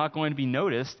definitely not going to be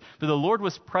noticed. But the Lord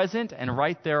was present and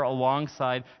right there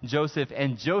alongside Joseph.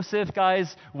 And Joseph,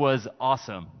 guys, was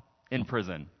awesome in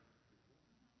prison.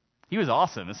 He was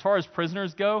awesome. As far as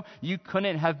prisoners go, you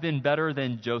couldn't have been better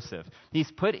than Joseph.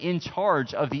 He's put in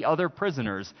charge of the other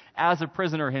prisoners as a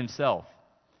prisoner himself.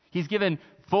 He's given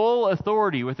full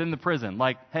authority within the prison.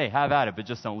 Like, hey, have at it, but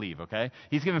just don't leave, okay?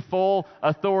 He's given full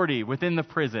authority within the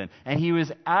prison. And he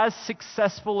was as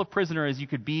successful a prisoner as you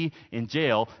could be in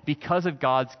jail because of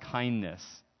God's kindness.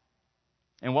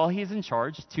 And while he's in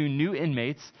charge, 2 new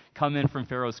inmates come in from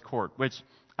Pharaoh's court, which,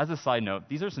 as a side note,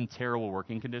 these are some terrible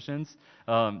working conditions.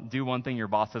 Do one thing your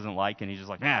boss doesn't like, and he's just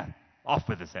like, off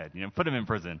with his head. Put him in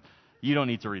prison. You don't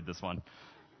need to read this one.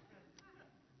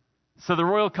 So the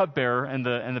royal cupbearer and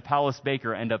the palace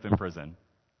baker end up in prison.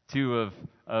 2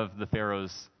 of the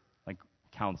Pharaoh's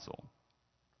council.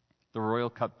 The royal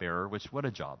cupbearer, which, what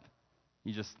a job.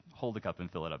 You just hold the cup and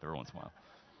fill it up every once in a while.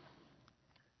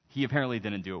 He apparently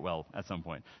didn't do it well at some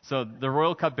point. So the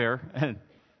royal cupbearer,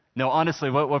 no, honestly,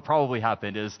 what probably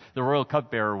happened is the royal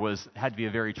cupbearer had to be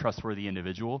a very trustworthy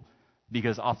individual,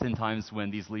 because oftentimes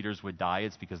when these leaders would die,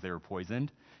 it's because they were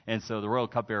poisoned. And so the royal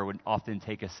cupbearer would often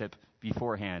take a sip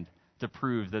beforehand to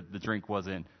prove that the drink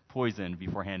wasn't poisoned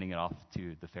before handing it off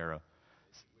to the Pharaoh.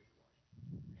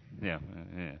 Yeah,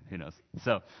 who knows?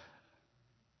 So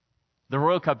the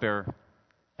royal cupbearer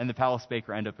and the palace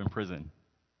baker end up in prison,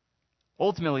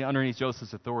 ultimately underneath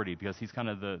Joseph's authority, because he's kind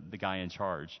of the guy in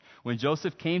charge. When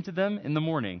Joseph came to them in the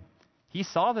morning, he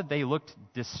saw that they looked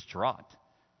distraught.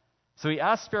 So he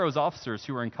asked Pharaoh's officers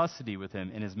who were in custody with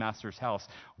him in his master's house,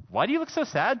 "Why do you look so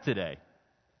sad today?"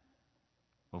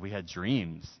 "Well, we had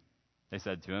dreams," they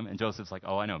said to him. And Joseph's like,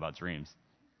 "Oh, I know about dreams.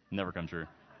 Never come true."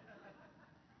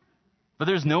 But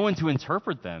there's no one to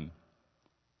interpret them.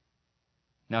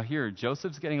 Now here,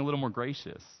 Joseph's getting a little more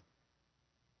gracious.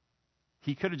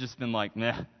 He could have just been like,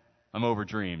 "Nah, I'm over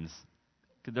dreams.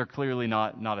 They're clearly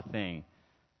not a thing."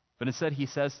 But instead he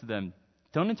says to them,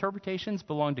 Don't interpretations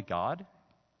belong to God?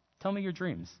 Tell me your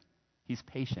dreams. He's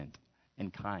patient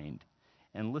and kind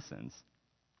and listens.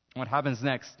 What happens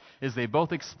next is they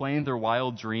both explain their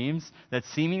wild dreams that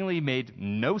seemingly made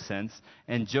no sense,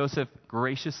 and Joseph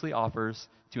graciously offers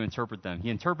to interpret them. He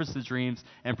interprets the dreams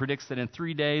and predicts that in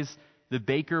 3 days, the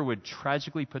baker would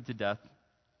tragically put to death,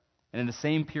 and in the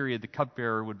same period, the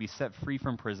cupbearer would be set free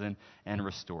from prison and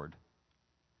restored.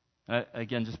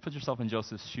 Again, just put yourself in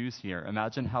Joseph's shoes here.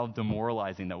 Imagine how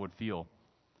demoralizing that would feel.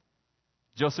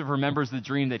 Joseph remembers the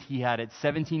dream that he had at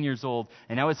 17 years old,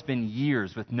 and now it's been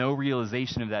years with no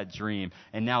realization of that dream.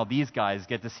 And now these guys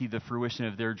get to see the fruition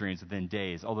of their dreams within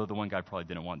days, although the one guy probably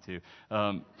didn't want to.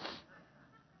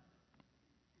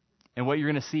 And what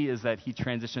you're going to see is that he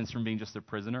transitions from being just a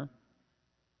prisoner,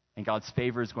 and God's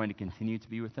favor is going to continue to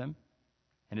be with him,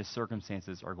 and his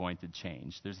circumstances are going to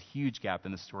change. There's a huge gap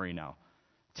in the story now.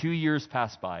 2 years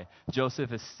pass by.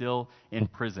 Joseph is still in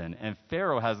prison. And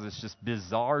Pharaoh has this just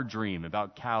bizarre dream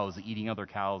about cows eating other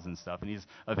cows and stuff. And he's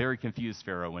a very confused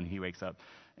Pharaoh when he wakes up.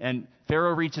 And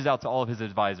Pharaoh reaches out to all of his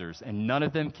advisors, and none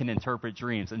of them can interpret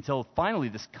dreams until finally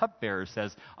this cupbearer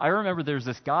says, I remember there's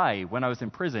this guy when I was in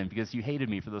prison because you hated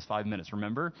me for those 5 minutes.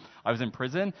 Remember? I was in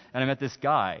prison, and I met this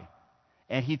guy.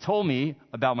 And he told me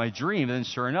about my dream, and then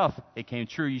sure enough, it came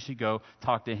true. You should go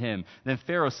talk to him. Then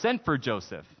Pharaoh sent for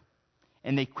Joseph.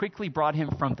 And they quickly brought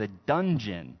him from the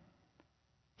dungeon.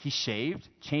 He shaved,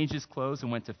 changed his clothes,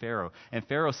 and went to Pharaoh. And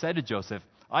Pharaoh said to Joseph,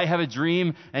 I have a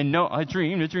dream, and no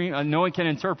one can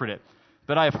interpret it.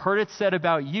 But I have heard it said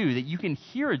about you that you can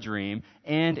hear a dream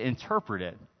and interpret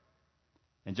it.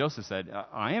 And Joseph said,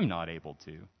 I am not able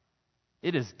to.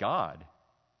 It is God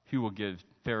who will give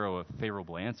Pharaoh a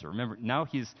favorable answer. Remember, now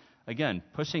he's, again,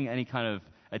 pushing any kind of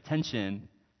attention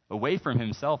away from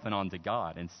himself and onto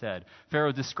God instead.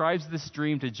 Pharaoh describes this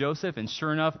dream to Joseph, and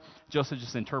sure enough, Joseph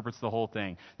just interprets the whole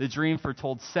thing. The dream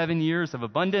foretold 7 years of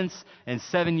abundance and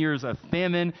 7 years of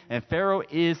famine, and Pharaoh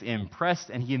is impressed,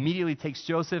 and he immediately takes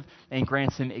Joseph and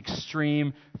grants him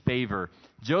extreme favor.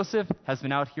 Joseph has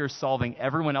been out here solving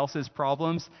everyone else's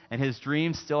problems, and his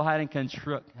dreams still hadn't come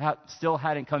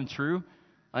true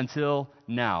until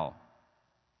now.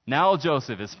 Now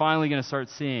Joseph is finally going to start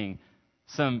seeing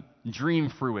some dream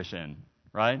fruition,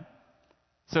 right?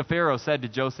 So Pharaoh said to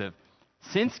Joseph,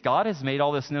 since God has made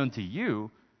all this known to you,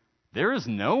 there is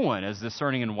no one as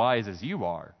discerning and wise as you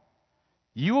are.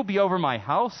 You will be over my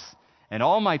house, and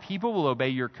all my people will obey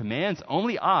your commands.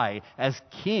 Only I, as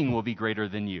king, will be greater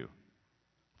than you.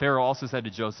 Pharaoh also said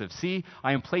to Joseph, see,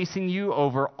 I am placing you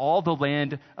over all the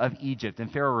land of Egypt.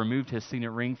 And Pharaoh removed his signet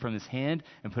ring from his hand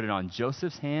and put it on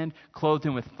Joseph's hand, clothed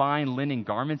him with fine linen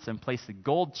garments, and placed a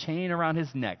gold chain around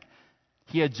his neck.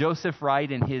 He had Joseph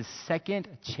ride in his second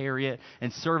chariot,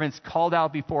 and servants called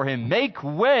out before him, make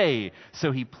way!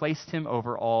 So he placed him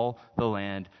over all the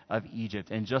land of Egypt.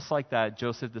 And just like that,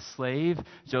 Joseph the slave,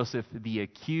 Joseph the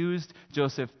accused,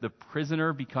 Joseph the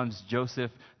prisoner becomes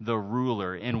Joseph the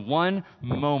ruler. In one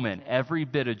moment, every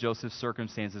bit of Joseph's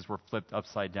circumstances were flipped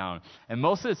upside down. And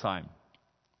most of the time,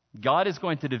 God is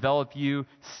going to develop you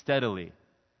steadily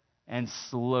and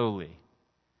slowly.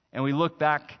 And we look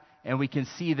back and we can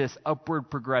see this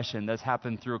upward progression that's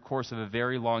happened through a course of a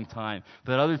very long time.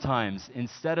 But other times,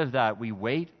 instead of that, we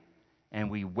wait,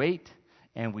 and we wait,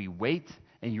 and we wait,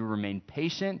 and you remain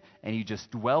patient, and you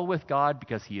just dwell with God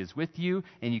because He is with you,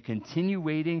 and you continue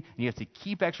waiting, and you have to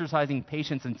keep exercising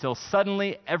patience until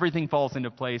suddenly everything falls into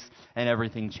place and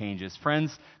everything changes.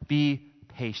 Friends, be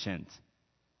patient.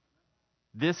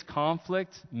 This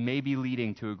conflict may be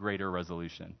leading to a greater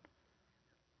resolution.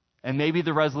 And maybe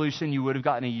the resolution you would have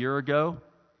gotten a year ago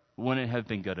wouldn't have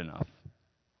been good enough.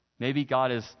 Maybe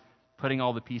God is putting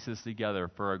all the pieces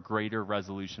together for a greater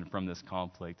resolution from this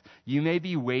conflict. You may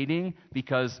be waiting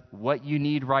because what you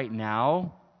need right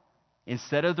now,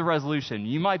 instead of the resolution,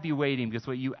 you might be waiting because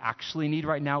what you actually need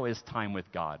right now is time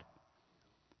with God,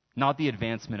 not the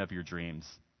advancement of your dreams.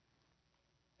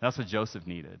 That's what Joseph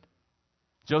needed.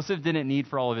 Joseph didn't need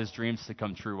for all of his dreams to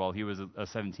come true while he was a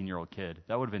 17-year-old kid.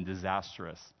 That would have been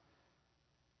disastrous.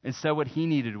 Instead, what he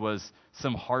needed was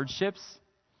some hardships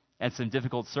and some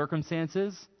difficult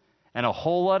circumstances and a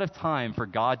whole lot of time for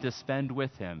God to spend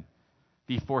with him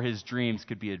before his dreams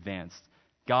could be advanced.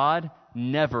 God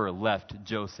never left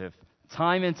Joseph.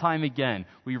 Time and time again,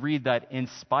 we read that in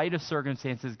spite of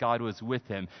circumstances, God was with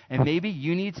him. And maybe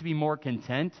you need to be more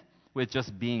content with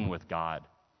just being with God.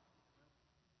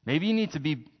 Maybe you need to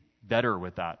be better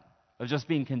with that, of just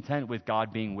being content with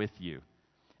God being with you.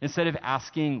 Instead of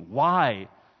asking why,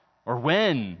 or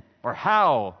when, or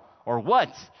how, or what,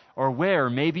 or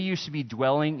where, maybe you should be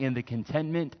dwelling in the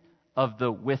contentment of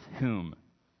the with whom.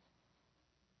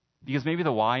 Because maybe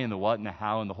the why and the what and the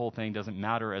how and the whole thing doesn't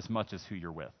matter as much as who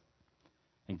you're with.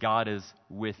 And God is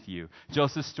with you.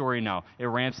 Joseph's story now, it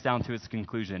ramps down to its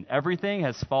conclusion. Everything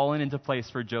has fallen into place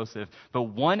for Joseph, but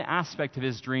one aspect of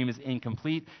his dream is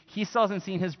incomplete. He still hasn't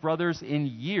seen his brothers in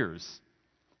years.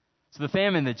 So the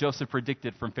famine that Joseph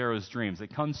predicted from Pharaoh's dreams,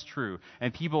 it comes true.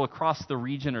 And people across the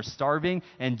region are starving,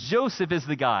 and Joseph is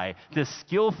the guy to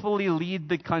skillfully lead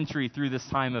the country through this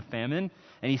time of famine.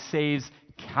 And he saves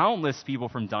countless people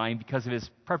from dying because of his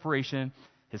preparation,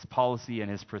 his policy, and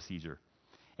his procedure.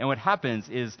 And what happens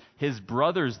is his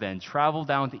brothers then travel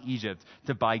down to Egypt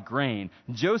to buy grain.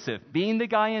 Joseph, being the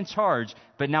guy in charge,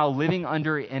 but now living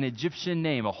under an Egyptian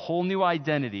name, a whole new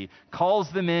identity,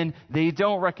 calls them in. They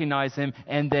don't recognize him,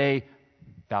 and they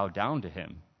bow down to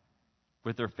him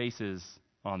with their faces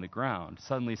on the ground,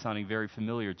 suddenly sounding very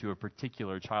familiar to a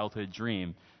particular childhood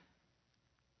dream.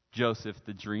 Joseph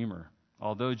the dreamer.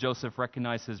 Although Joseph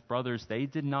recognized his brothers, they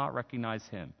did not recognize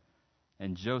him.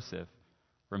 And Joseph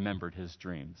remembered his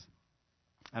dreams.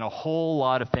 And a whole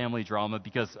lot of family drama,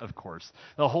 because, of course,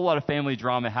 a whole lot of family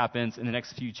drama happens in the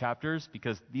next few chapters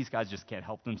because these guys just can't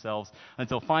help themselves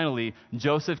until finally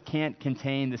Joseph can't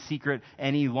contain the secret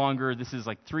any longer. This is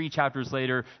like 3 chapters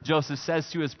later. Joseph says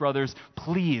to his brothers,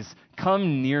 "Please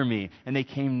come near me." And they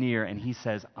came near, and he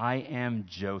says, "I am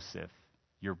Joseph,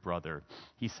 your brother."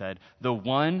 He said, "The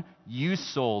one you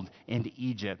sold into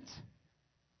Egypt.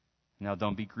 Now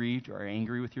don't be grieved or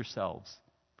angry with yourselves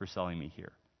for selling me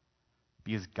here,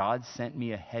 because God sent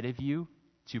me ahead of you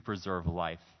to preserve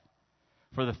life.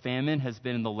 For the famine has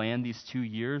been in the land these 2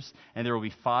 years, and there will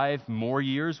be 5 more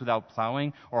years without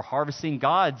plowing or harvesting.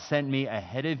 God sent me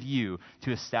ahead of you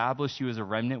to establish you as a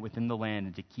remnant within the land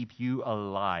and to keep you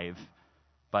alive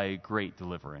by a great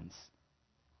deliverance."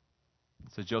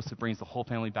 So Joseph brings the whole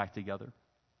family back together.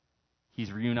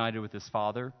 He's reunited with his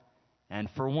father, and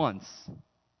for once,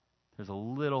 there's a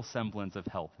little semblance of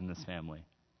health in this family.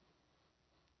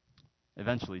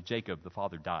 Eventually, Jacob, the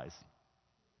father, dies.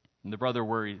 And the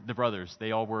brothers,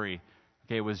 they all worry.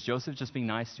 Okay, was Joseph just being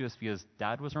nice to us because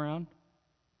dad was around?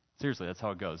 Seriously, that's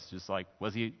how it goes. Just like,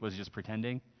 was he just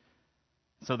pretending?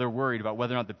 So they're worried about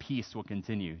whether or not the peace will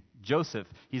continue. Joseph,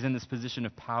 he's in this position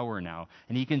of power now,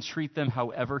 and he can treat them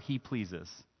however he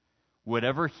pleases.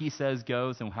 Whatever he says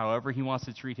goes, and however he wants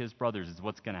to treat his brothers is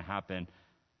what's going to happen.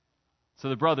 So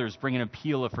the brothers bring an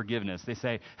appeal of forgiveness. They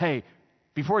say, "Hey,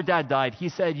 before Dad died, he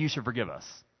said you should forgive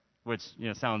us," which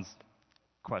sounds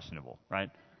questionable, right?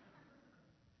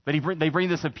 But they bring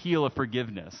this appeal of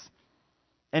forgiveness.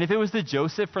 And if it was the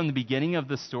Joseph from the beginning of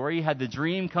the story, had the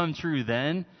dream come true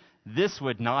then, this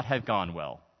would not have gone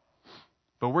well.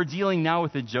 But we're dealing now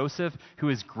with a Joseph who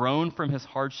has grown from his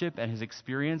hardship and his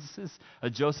experiences, a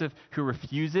Joseph who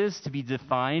refuses to be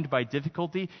defined by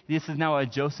difficulty. This is now a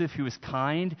Joseph who is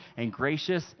kind and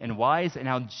gracious and wise, and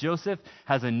now Joseph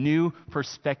has a new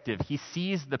perspective. He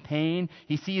sees the pain,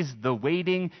 he sees the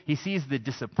waiting, he sees the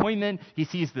disappointment, he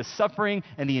sees the suffering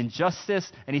and the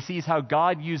injustice, and he sees how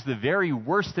God used the very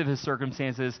worst of his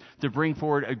circumstances to bring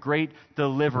forward a great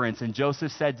deliverance. And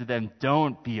Joseph said to them,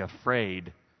 "Don't be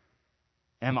afraid.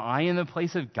 Am I in the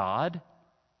place of God?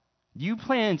 You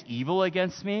planned evil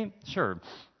against me? Sure.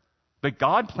 But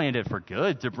God planned it for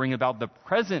good to bring about the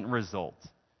present result,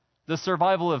 the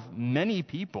survival of many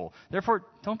people. Therefore,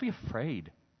 don't be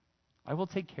afraid. I will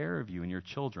take care of you and your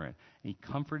children." And he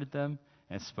comforted them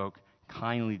and spoke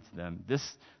kindly to them.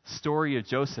 This story of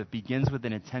Joseph begins with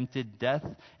an attempted death,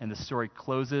 and the story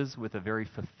closes with a very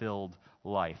fulfilled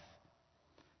life.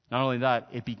 Not only that,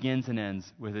 it begins and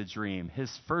ends with a dream.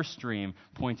 His first dream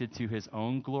pointed to his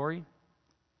own glory,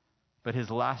 but his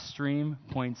last dream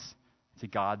points to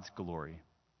God's glory.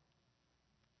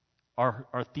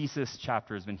 Our thesis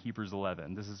chapter has been Hebrews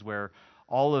 11. This is where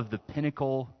all of the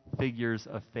pinnacle figures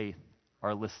of faith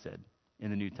are listed in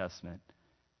the New Testament.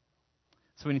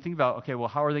 So when you think about, okay, well,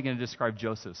 how are they going to describe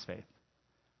Joseph's faith?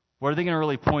 What are they going to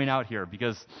really point out here?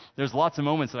 Because there's lots of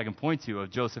moments that I can point to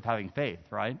of Joseph having faith,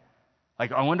 right?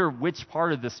 Like, I wonder which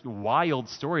part of this wild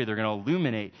story they're going to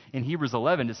illuminate in Hebrews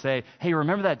 11 to say, hey,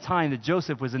 remember that time that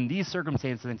Joseph was in these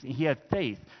circumstances and he had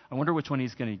faith. I wonder which one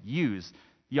he's going to use.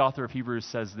 The author of Hebrews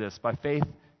says this: by faith,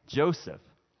 Joseph,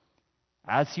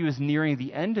 as he was nearing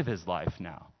the end of his life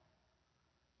now,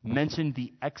 mentioned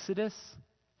the exodus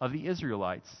of the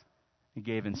Israelites and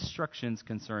gave instructions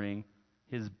concerning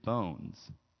his bones.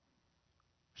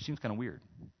 Which seems kind of weird.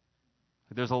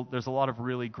 There's a lot of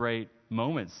really great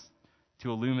moments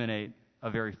to illuminate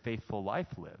a very faithful life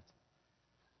lived.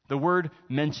 The word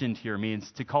mentioned here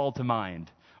means to call to mind,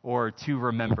 or to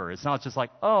remember. It's not just like,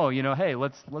 oh, hey,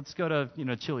 let's go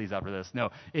to, Chili's after this.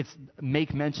 No, it's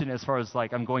make mention as far as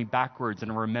like I'm going backwards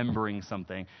and remembering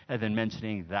something and then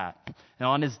mentioning that. And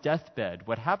on his deathbed,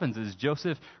 what happens is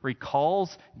Joseph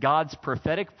recalls God's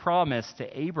prophetic promise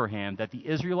to Abraham that the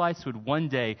Israelites would one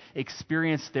day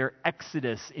experience their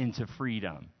exodus into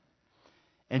freedom.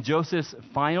 And Joseph's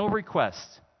final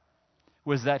request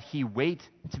was that he wait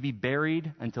to be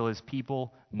buried until his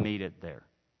people made it there.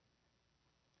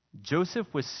 Joseph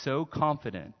was so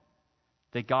confident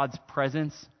that God's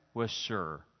presence was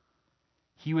sure.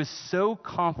 He was so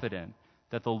confident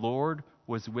that the Lord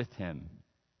was with him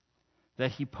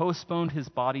that he postponed his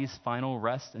body's final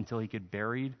rest until he could be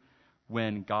buried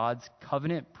when God's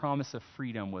covenant promise of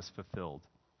freedom was fulfilled.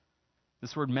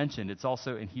 This word mentioned, it's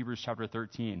also in Hebrews chapter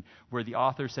 13, where the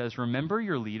author says, remember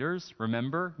your leaders,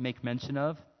 make mention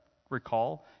of,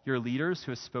 recall your leaders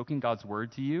who have spoken God's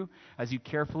word to you. As you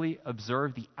carefully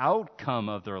observe the outcome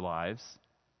of their lives,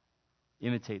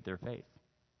 imitate their faith.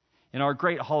 In our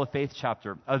great Hall of Faith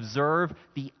chapter, observe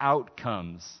the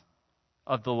outcomes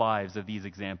of the lives of these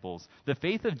examples. The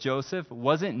faith of Joseph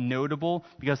wasn't notable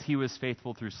because he was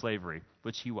faithful through slavery,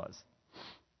 which he was.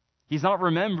 He's not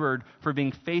remembered for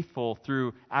being faithful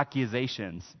through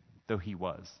accusations, though he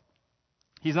was.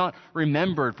 He's not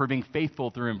remembered for being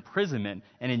faithful through imprisonment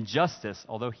and injustice,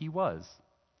 although he was.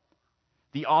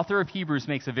 The author of Hebrews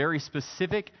makes a very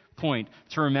specific point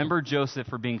to remember Joseph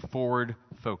for being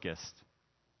forward-focused.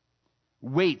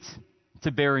 Wait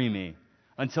to bury me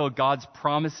until God's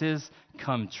promises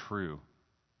come true.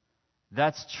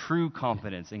 That's true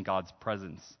confidence in God's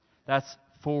presence. That's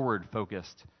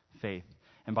forward-focused faith.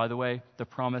 And by the way, the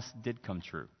promise did come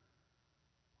true.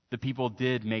 The people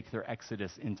did make their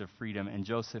exodus into freedom, and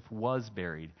Joseph was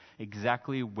buried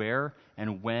exactly where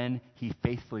and when he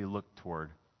faithfully looked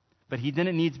toward. But he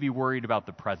didn't need to be worried about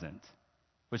the present,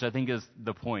 which I think is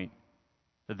the point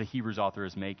that the Hebrews author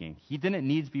is making. He didn't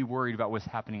need to be worried about what's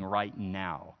happening right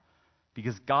now,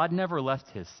 because God never left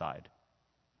his side.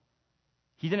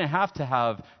 He didn't have to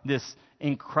have this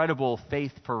incredible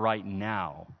faith for right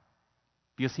now,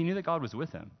 because he knew that God was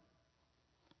with him.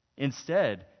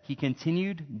 Instead, he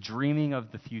continued dreaming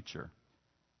of the future,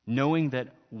 knowing that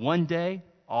one day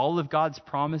all of God's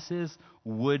promises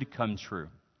would come true.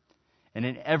 And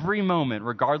in every moment,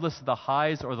 regardless of the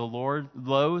highs or the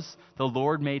lows, the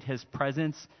Lord made his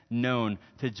presence known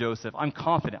to Joseph. I'm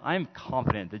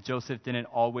confident that Joseph didn't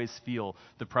always feel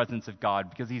the presence of God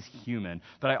because he's human.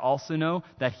 But I also know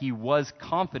that he was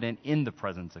confident in the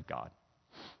presence of God.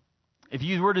 If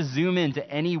you were to zoom into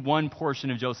any one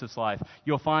portion of Joseph's life,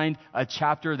 you'll find a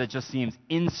chapter that just seems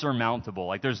insurmountable.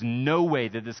 Like there's no way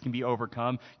that this can be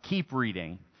overcome. Keep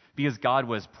reading, because God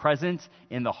was present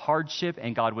in the hardship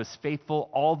and God was faithful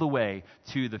all the way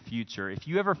to the future. If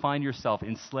you ever find yourself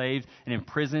enslaved and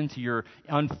imprisoned to your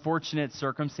unfortunate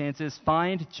circumstances,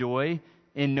 find joy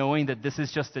in knowing that this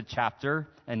is just a chapter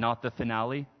and not the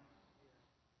finale.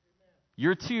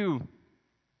 You're too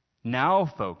now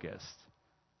focused.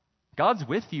 God's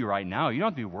with you right now. You don't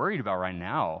have to be worried about right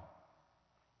now.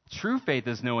 True faith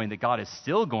is knowing that God is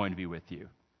still going to be with you.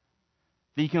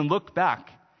 That you can look back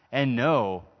and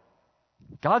know,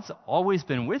 God's always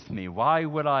been with me. Why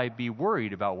would I be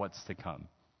worried about what's to come?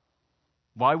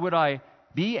 Why would I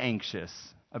be anxious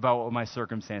about what my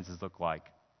circumstances look like?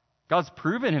 God's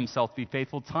proven himself to be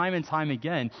faithful time and time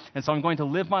again, and so I'm going to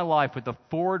live my life with a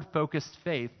forward-focused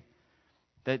faith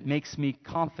that makes me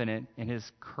confident in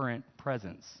his current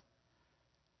presence.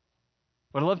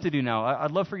 What I'd love to do now,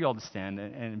 I'd love for you all to stand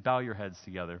and bow your heads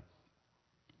together.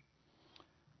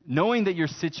 Knowing that your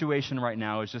situation right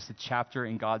now is just a chapter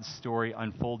in God's story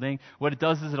unfolding, what it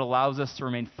does is it allows us to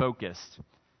remain focused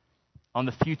on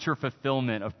the future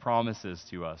fulfillment of promises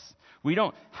to us. We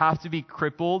don't have to be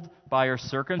crippled by our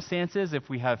circumstances if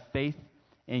we have faith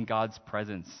in God's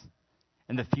presence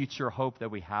and the future hope that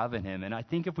we have in him. And I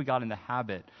think if we got in the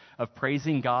habit of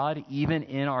praising God even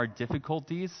in our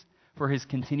difficulties for his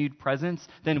continued presence,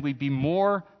 then we'd be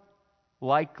more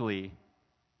likely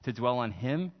to dwell on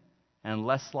him and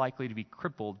less likely to be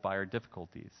crippled by our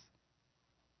difficulties.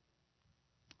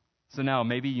 So now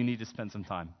maybe you need to spend some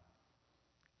time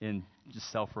in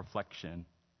just self-reflection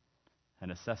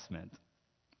and assessment.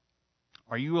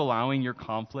 Are you allowing your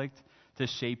conflict to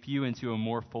shape you into a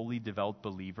more fully developed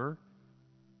believer?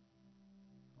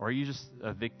 Or are you just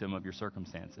a victim of your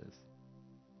circumstances?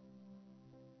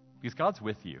 Because God's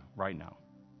with you right now.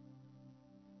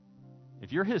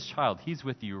 If you're his child, he's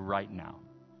with you right now.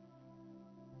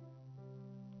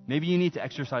 Maybe you need to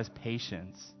exercise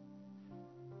patience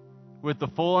with the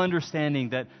full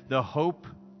understanding that the hope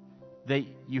that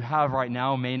you have right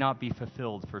now may not be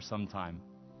fulfilled for some time.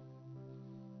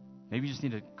 Maybe you just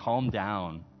need to calm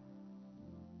down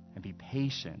and be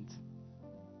patient,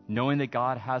 knowing that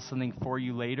God has something for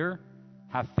you later.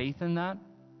 Have faith in that,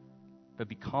 but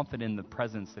be confident in the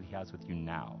presence that he has with you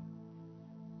now.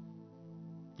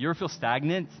 Do you ever feel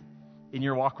stagnant in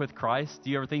your walk with Christ?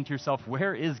 Do you ever think to yourself,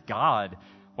 where is God?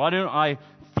 Why don't I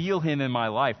feel him in my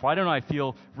life? Why don't I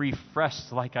feel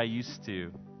refreshed like I used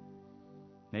to?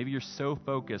 Maybe you're so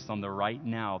focused on the right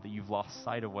now that you've lost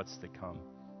sight of what's to come.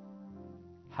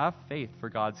 Have faith for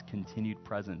God's continued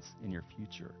presence in your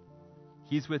future.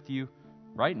 He's with you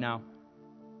right now,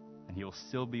 and he will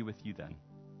still be with you then.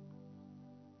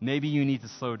 Maybe you need to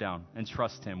slow down and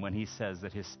trust him when he says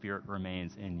that his Spirit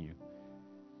remains in you.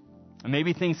 And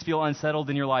maybe things feel unsettled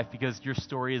in your life because your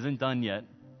story isn't done yet.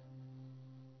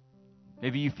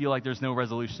 Maybe you feel like there's no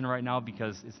resolution right now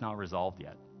because it's not resolved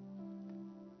yet.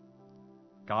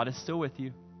 God is still with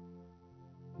you.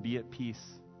 Be at peace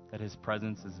that his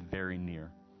presence is very near.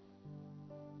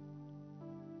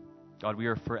 God, we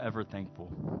are forever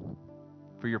thankful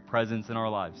for your presence in our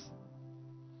lives.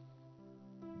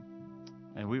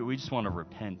 And we just want to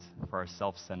repent for our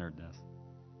self-centeredness.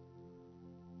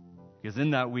 Because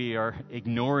in that we are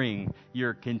ignoring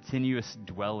your continuous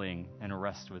dwelling and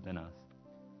rest within us.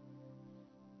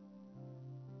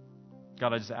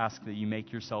 God, I just ask that you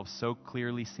make yourself so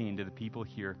clearly seen to the people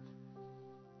here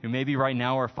who maybe right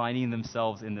now are finding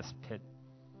themselves in this pit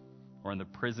or in the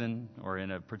prison or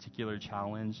in a particular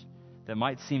challenge that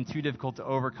might seem too difficult to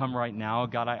overcome right now.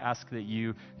 God, I ask that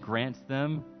you grant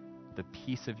them the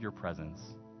peace of your presence,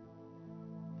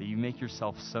 that you make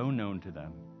yourself so known to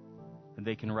them that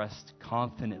they can rest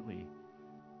confidently,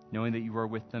 knowing that you are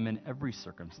with them in every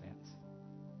circumstance.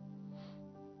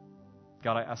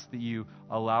 God, I ask that you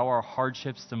allow our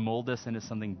hardships to mold us into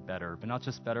something better, but not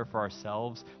just better for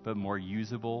ourselves, but more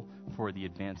usable for the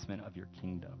advancement of your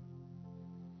kingdom.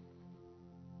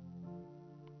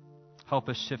 Help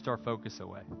us shift our focus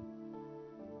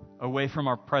away from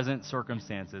our present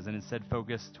circumstances, and instead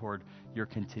focus toward your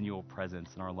continual presence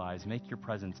in our lives. Make your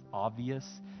presence obvious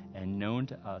and known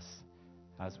to us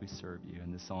as we serve you.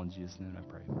 And this all in Jesus' name I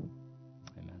pray.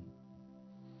 Amen.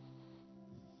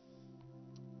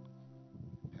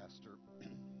 Pastor,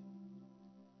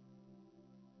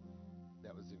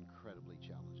 that was incredibly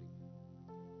challenging.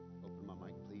 Open my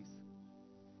mic, please.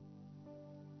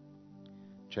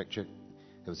 Check.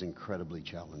 It was incredibly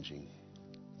challenging.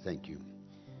 Thank you.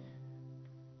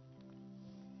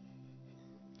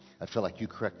 I feel like you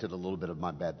corrected a little bit of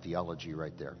my bad theology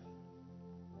right there.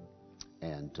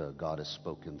 And God has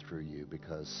spoken through you,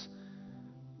 because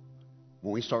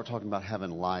when we start talking about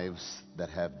having lives that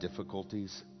have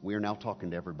difficulties, we are now talking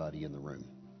to everybody in the room.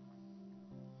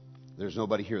 There's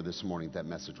nobody here this morning that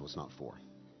message was not for.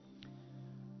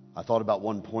 I thought about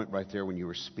one point right there when you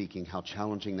were speaking, how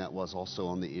challenging that was also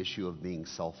on the issue of being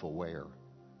self-aware.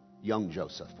 Young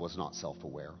Joseph was not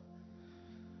self-aware.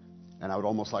 And I would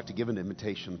almost like to give an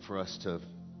invitation for us to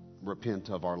repent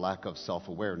of our lack of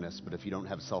self-awareness. But if you don't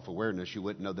have self-awareness, you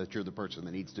wouldn't know that you're the person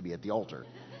that needs to be at the altar.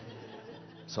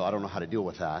 So I don't know how to deal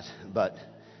with that. But,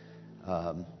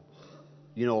 a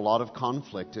lot of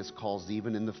conflict is caused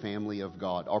even in the family of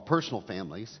God, our personal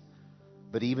families,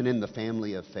 but even in the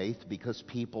family of faith, because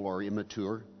people are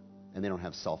immature and they don't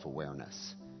have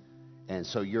self-awareness. And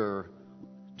so you're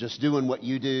just doing what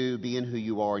you do, being who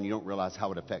you are, and you don't realize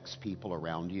how it affects people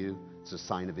around you. It's a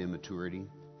sign of immaturity,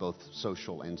 both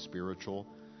social and spiritual.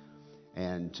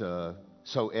 And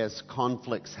so as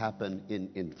conflicts happen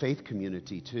in faith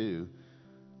community too,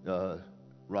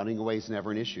 running away is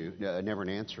never an issue, never an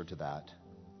answer to that.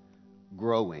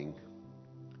 Growing,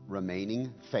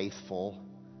 remaining faithful,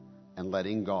 and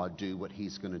letting God do what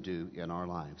he's going to do in our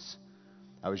lives.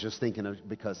 I was just thinking of,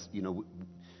 because,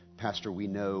 Pastor, we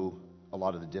know a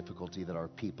lot of the difficulty that our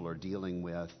people are dealing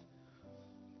with.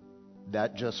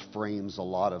 That just frames a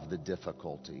lot of the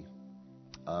difficulty.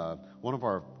 One of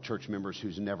our church members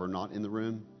who's never not in the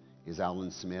room is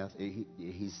Alan Smith.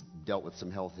 He's dealt with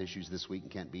some health issues this week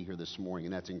and can't be here this morning,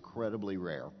 and that's incredibly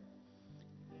rare.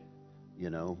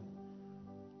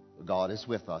 God is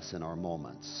with us in our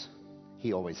moments.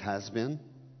 He always has been.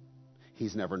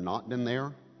 He's never not been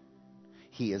there.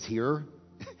 He is here.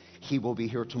 He will be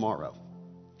here tomorrow.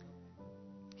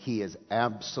 He is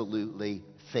absolutely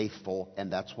faithful,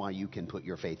 and that's why you can put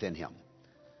your faith in him.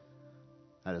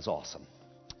 That is awesome.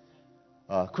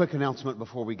 Quick announcement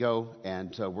before we go,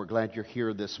 and we're glad you're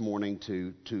here this morning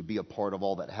to be a part of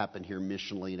all that happened here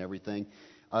missionally and everything.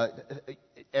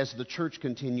 As the church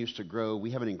continues to grow,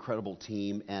 we have an incredible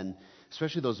team, and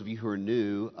especially those of you who are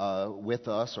new with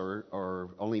us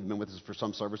or only been with us for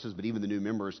some services, but even the new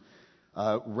members,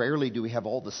 Rarely do we have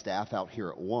all the staff out here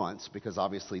at once, because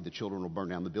obviously the children will burn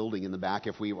down the building in the back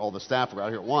if all the staff are out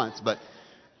here at once. But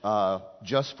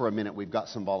just for a minute, we've got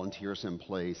some volunteers in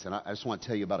place. And I just want to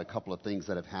tell you about a couple of things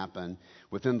that have happened.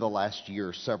 Within the last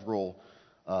year, several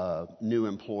new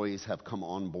employees have come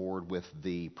on board with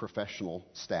the professional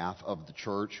staff of the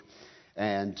church.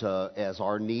 And as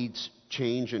our needs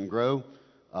change and grow,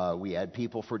 we add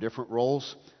people for different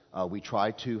roles. We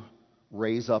try to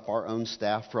raise up our own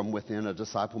staff from within a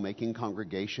disciple-making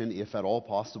congregation, if at all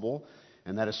possible.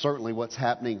 And that is certainly what's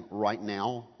happening right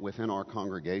now within our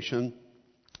congregation.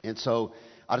 And so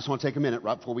I just want to take a minute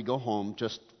right before we go home,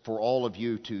 just for all of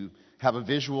you to have a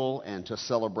visual and to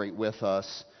celebrate with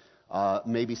us.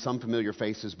 Maybe some familiar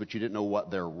faces, but you didn't know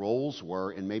what their roles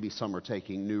were, and maybe some are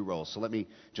taking new roles. So let me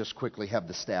just quickly have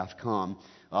the staff come.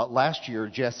 Last year,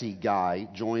 Jesse Guy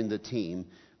joined the team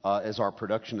as our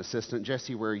production assistant.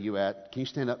 Jesse, where are you at? Can you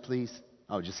stand up, please?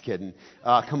 Oh, just kidding.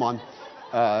 Come on.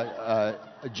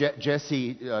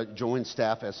 Jesse joined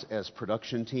staff as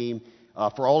production team.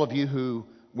 For all of you who,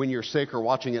 when you're sick or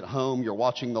watching at home, you're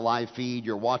watching the live feed,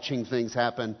 you're watching things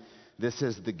happen, this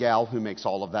is the gal who makes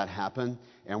all of that happen,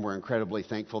 and we're incredibly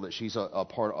thankful that she's a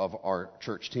part of our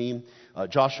church team.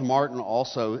 Josh Martin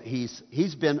also,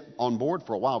 he's been on board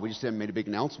for a while. We just haven't made a big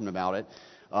announcement about it.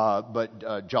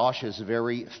 But Josh is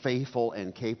very faithful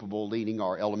and capable leading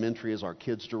our elementary as our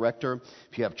kids director.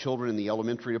 If you have children in the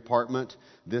elementary department,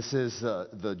 this is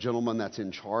the gentleman that's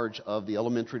in charge of the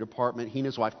elementary department. He and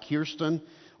his wife Kirsten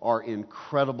are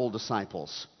incredible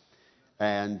disciples.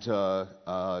 And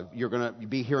you're going to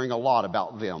be hearing a lot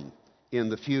about them in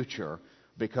the future,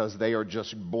 because they are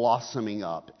just blossoming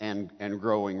up and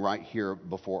growing right here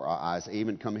before our eyes.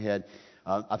 Avon, come ahead.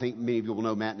 I think many of you will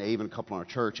know Matt and Avon, a couple in our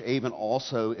church. Avon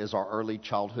also is our early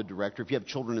childhood director. If you have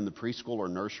children in the preschool or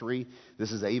nursery,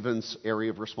 this is Avon's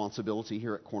area of responsibility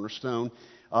here at Cornerstone.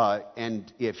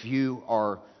 And if you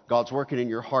are, God's working in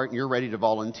your heart and you're ready to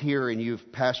volunteer and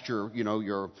you've passed your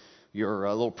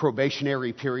little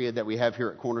probationary period that we have here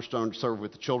at Cornerstone to serve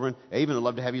with the children, Avon would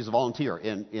love to have you as a volunteer.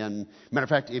 Matter of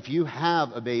fact, if you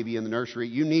have a baby in the nursery,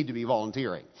 you need to be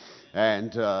volunteering.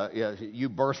 And you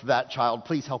birthed that child.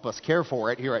 Please help us care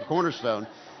for it here at Cornerstone.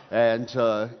 And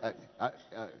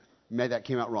maybe that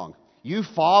came out wrong. You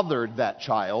fathered that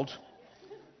child.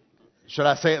 Should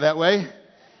I say it that way?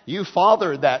 You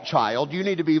fathered that child. You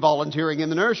need to be volunteering in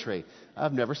the nursery.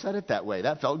 I've never said it that way.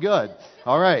 That felt good.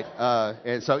 All right.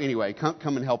 And so anyway,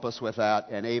 come and help us with that.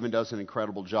 And Avon does an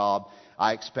incredible job.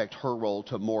 I expect her role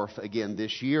to morph again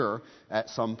this year at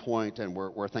some point, and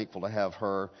we're thankful to have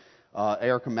her.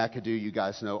 Erica McAdoo, you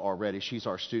guys know already. She's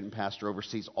our student pastor,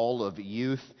 oversees all of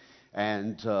youth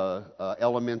and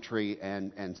elementary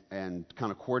and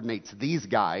kind of coordinates these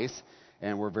guys.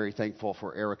 And we're very thankful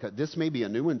for Erica. This may be a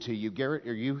new one to you. Garrett,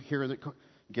 are you here?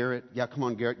 Garrett, yeah, come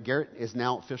on, Garrett. Garrett is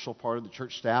now official part of the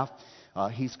church staff.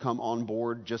 He's come on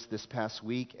board just this past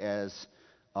week as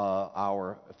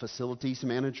our facilities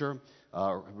manager.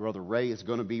 Brother Ray is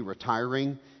going to be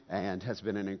retiring and has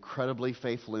been an incredibly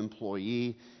faithful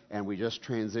employee. And we just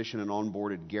transitioned and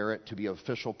onboarded Garrett to be an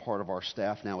official part of our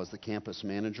staff now as the campus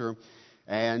manager.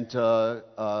 And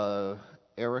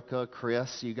Erica,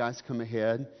 Chris, you guys come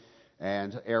ahead.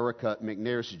 And Erica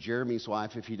McNair is Jeremy's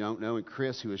wife, if you don't know. And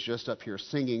Chris, who is just up here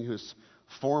singing, who's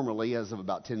formerly, as of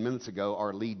about 10 minutes ago,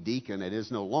 our lead deacon. It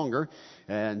is no longer.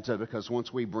 And because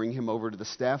once we bring him over to the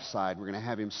staff side, we're going to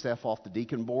have him step off the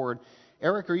deacon board.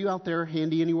 Eric, are you out there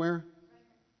handy anywhere?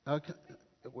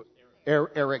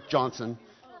 Eric Johnson.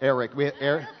 Eric.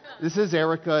 This is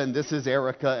Erica, and this is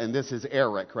Erica, and this is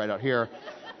Eric right out here.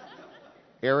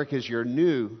 Eric is your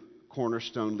new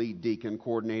Cornerstone lead deacon,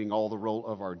 coordinating all the role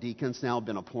of our deacons, now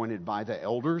been appointed by the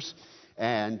elders.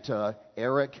 And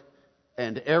Eric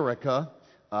and Erica,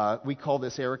 we call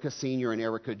this Erica Senior and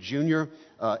Erica Junior.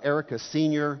 Erica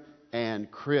Senior and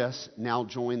Chris now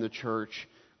join the church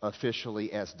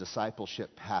officially as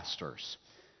discipleship pastors.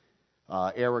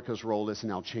 Erica's role is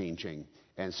now changing.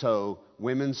 And so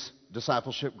women's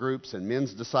discipleship groups and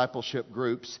men's discipleship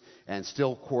groups, and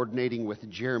still coordinating with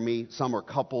Jeremy. Some are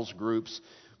couples groups,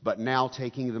 but now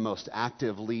taking the most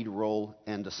active lead role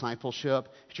in discipleship.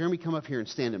 Jeremy, come up here and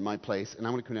stand in my place, and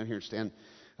I'm going to come down here and stand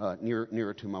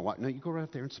nearer to my wife. No, you go right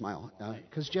up there and smile,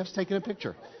 because Jeff's taking a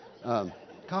picture.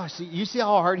 Gosh, you see how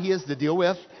hard he is to deal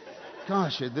with?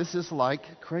 Gosh, this is like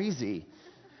crazy.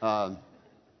 All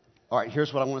right,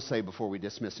 here's what I want to say before we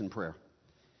dismiss in prayer.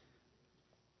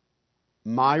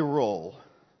 My role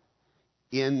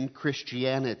in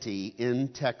Christianity in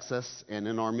Texas and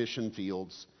in our mission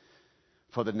fields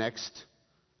for the next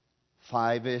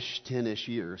 5-ish, 10-ish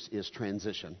years is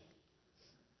transition.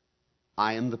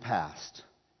 I am the past.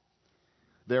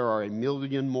 There are 1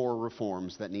 million more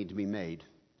reforms that need to be made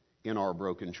in our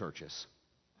broken churches.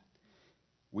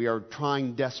 We are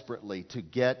trying desperately to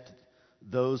get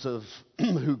those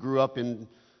who grew up in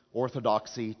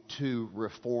orthodoxy to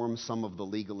reform some of the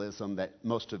legalism that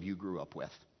most of you grew up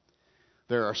with.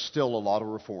 There are still a lot of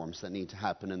reforms that need to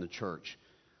happen in the church.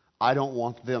 I don't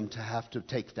want them to have to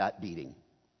take that beating.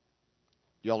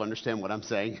 Y'all understand what I'm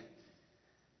saying?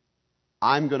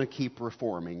 I'm going to keep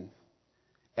reforming,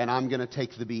 and I'm going to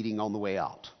take the beating on the way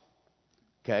out.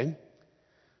 Okay?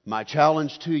 My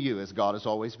challenge to you is God has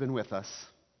always been with us.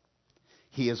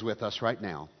 He is with us right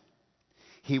now.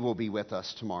 He will be with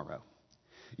us tomorrow.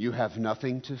 You have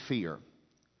nothing to fear.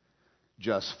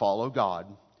 Just follow God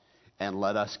and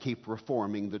let us keep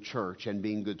reforming the church and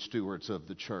being good stewards of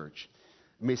the church.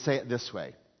 Let me say it this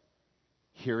way.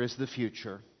 Here is the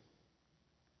future,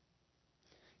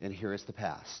 and here is the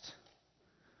past.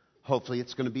 Hopefully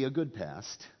it's going to be a good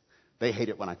past. They hate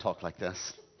it when I talk like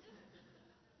this.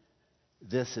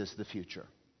 This is the future.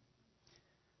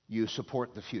 You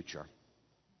support the future.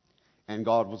 And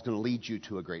God was going to lead you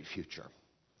to a great future.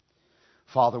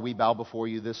 Father, we bow before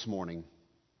you this morning.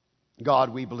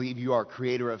 God, we believe you are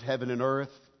creator of heaven and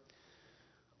earth.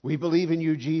 We believe in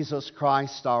you, Jesus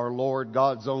Christ, our Lord,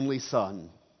 God's only Son.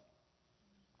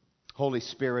 Holy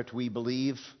Spirit, we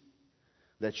believe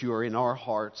that you are in our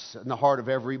hearts, in the heart of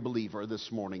every believer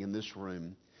this morning in this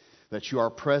room, that you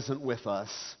are present with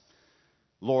us.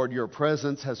 Lord, your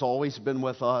presence has always been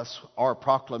with us. Our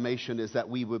proclamation is that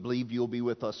we would believe you'll be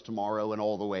with us tomorrow and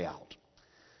all the way out.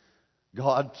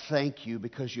 God, thank you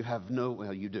because you have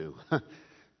well, you do. I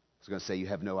was going to say you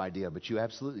have no idea, but you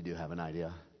absolutely do have an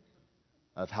idea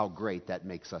of how great that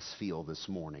makes us feel this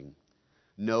morning.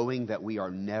 Knowing that we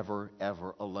are never,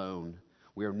 ever alone.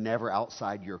 We are never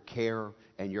outside your care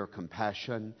and your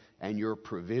compassion and your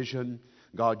provision.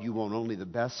 God, you want only the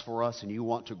best for us, and you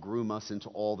want to groom us into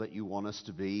all that you want us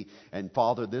to be. And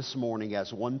Father, this morning,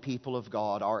 as one people of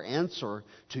God, our answer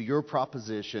to your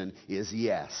proposition is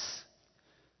yes.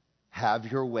 Have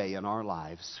your way in our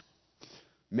lives.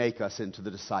 Make us into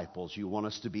the disciples you want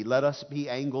us to be. Let us be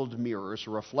angled mirrors,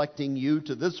 reflecting you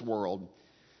to this world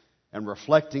and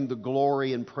reflecting the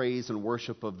glory and praise and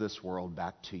worship of this world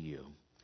back to you.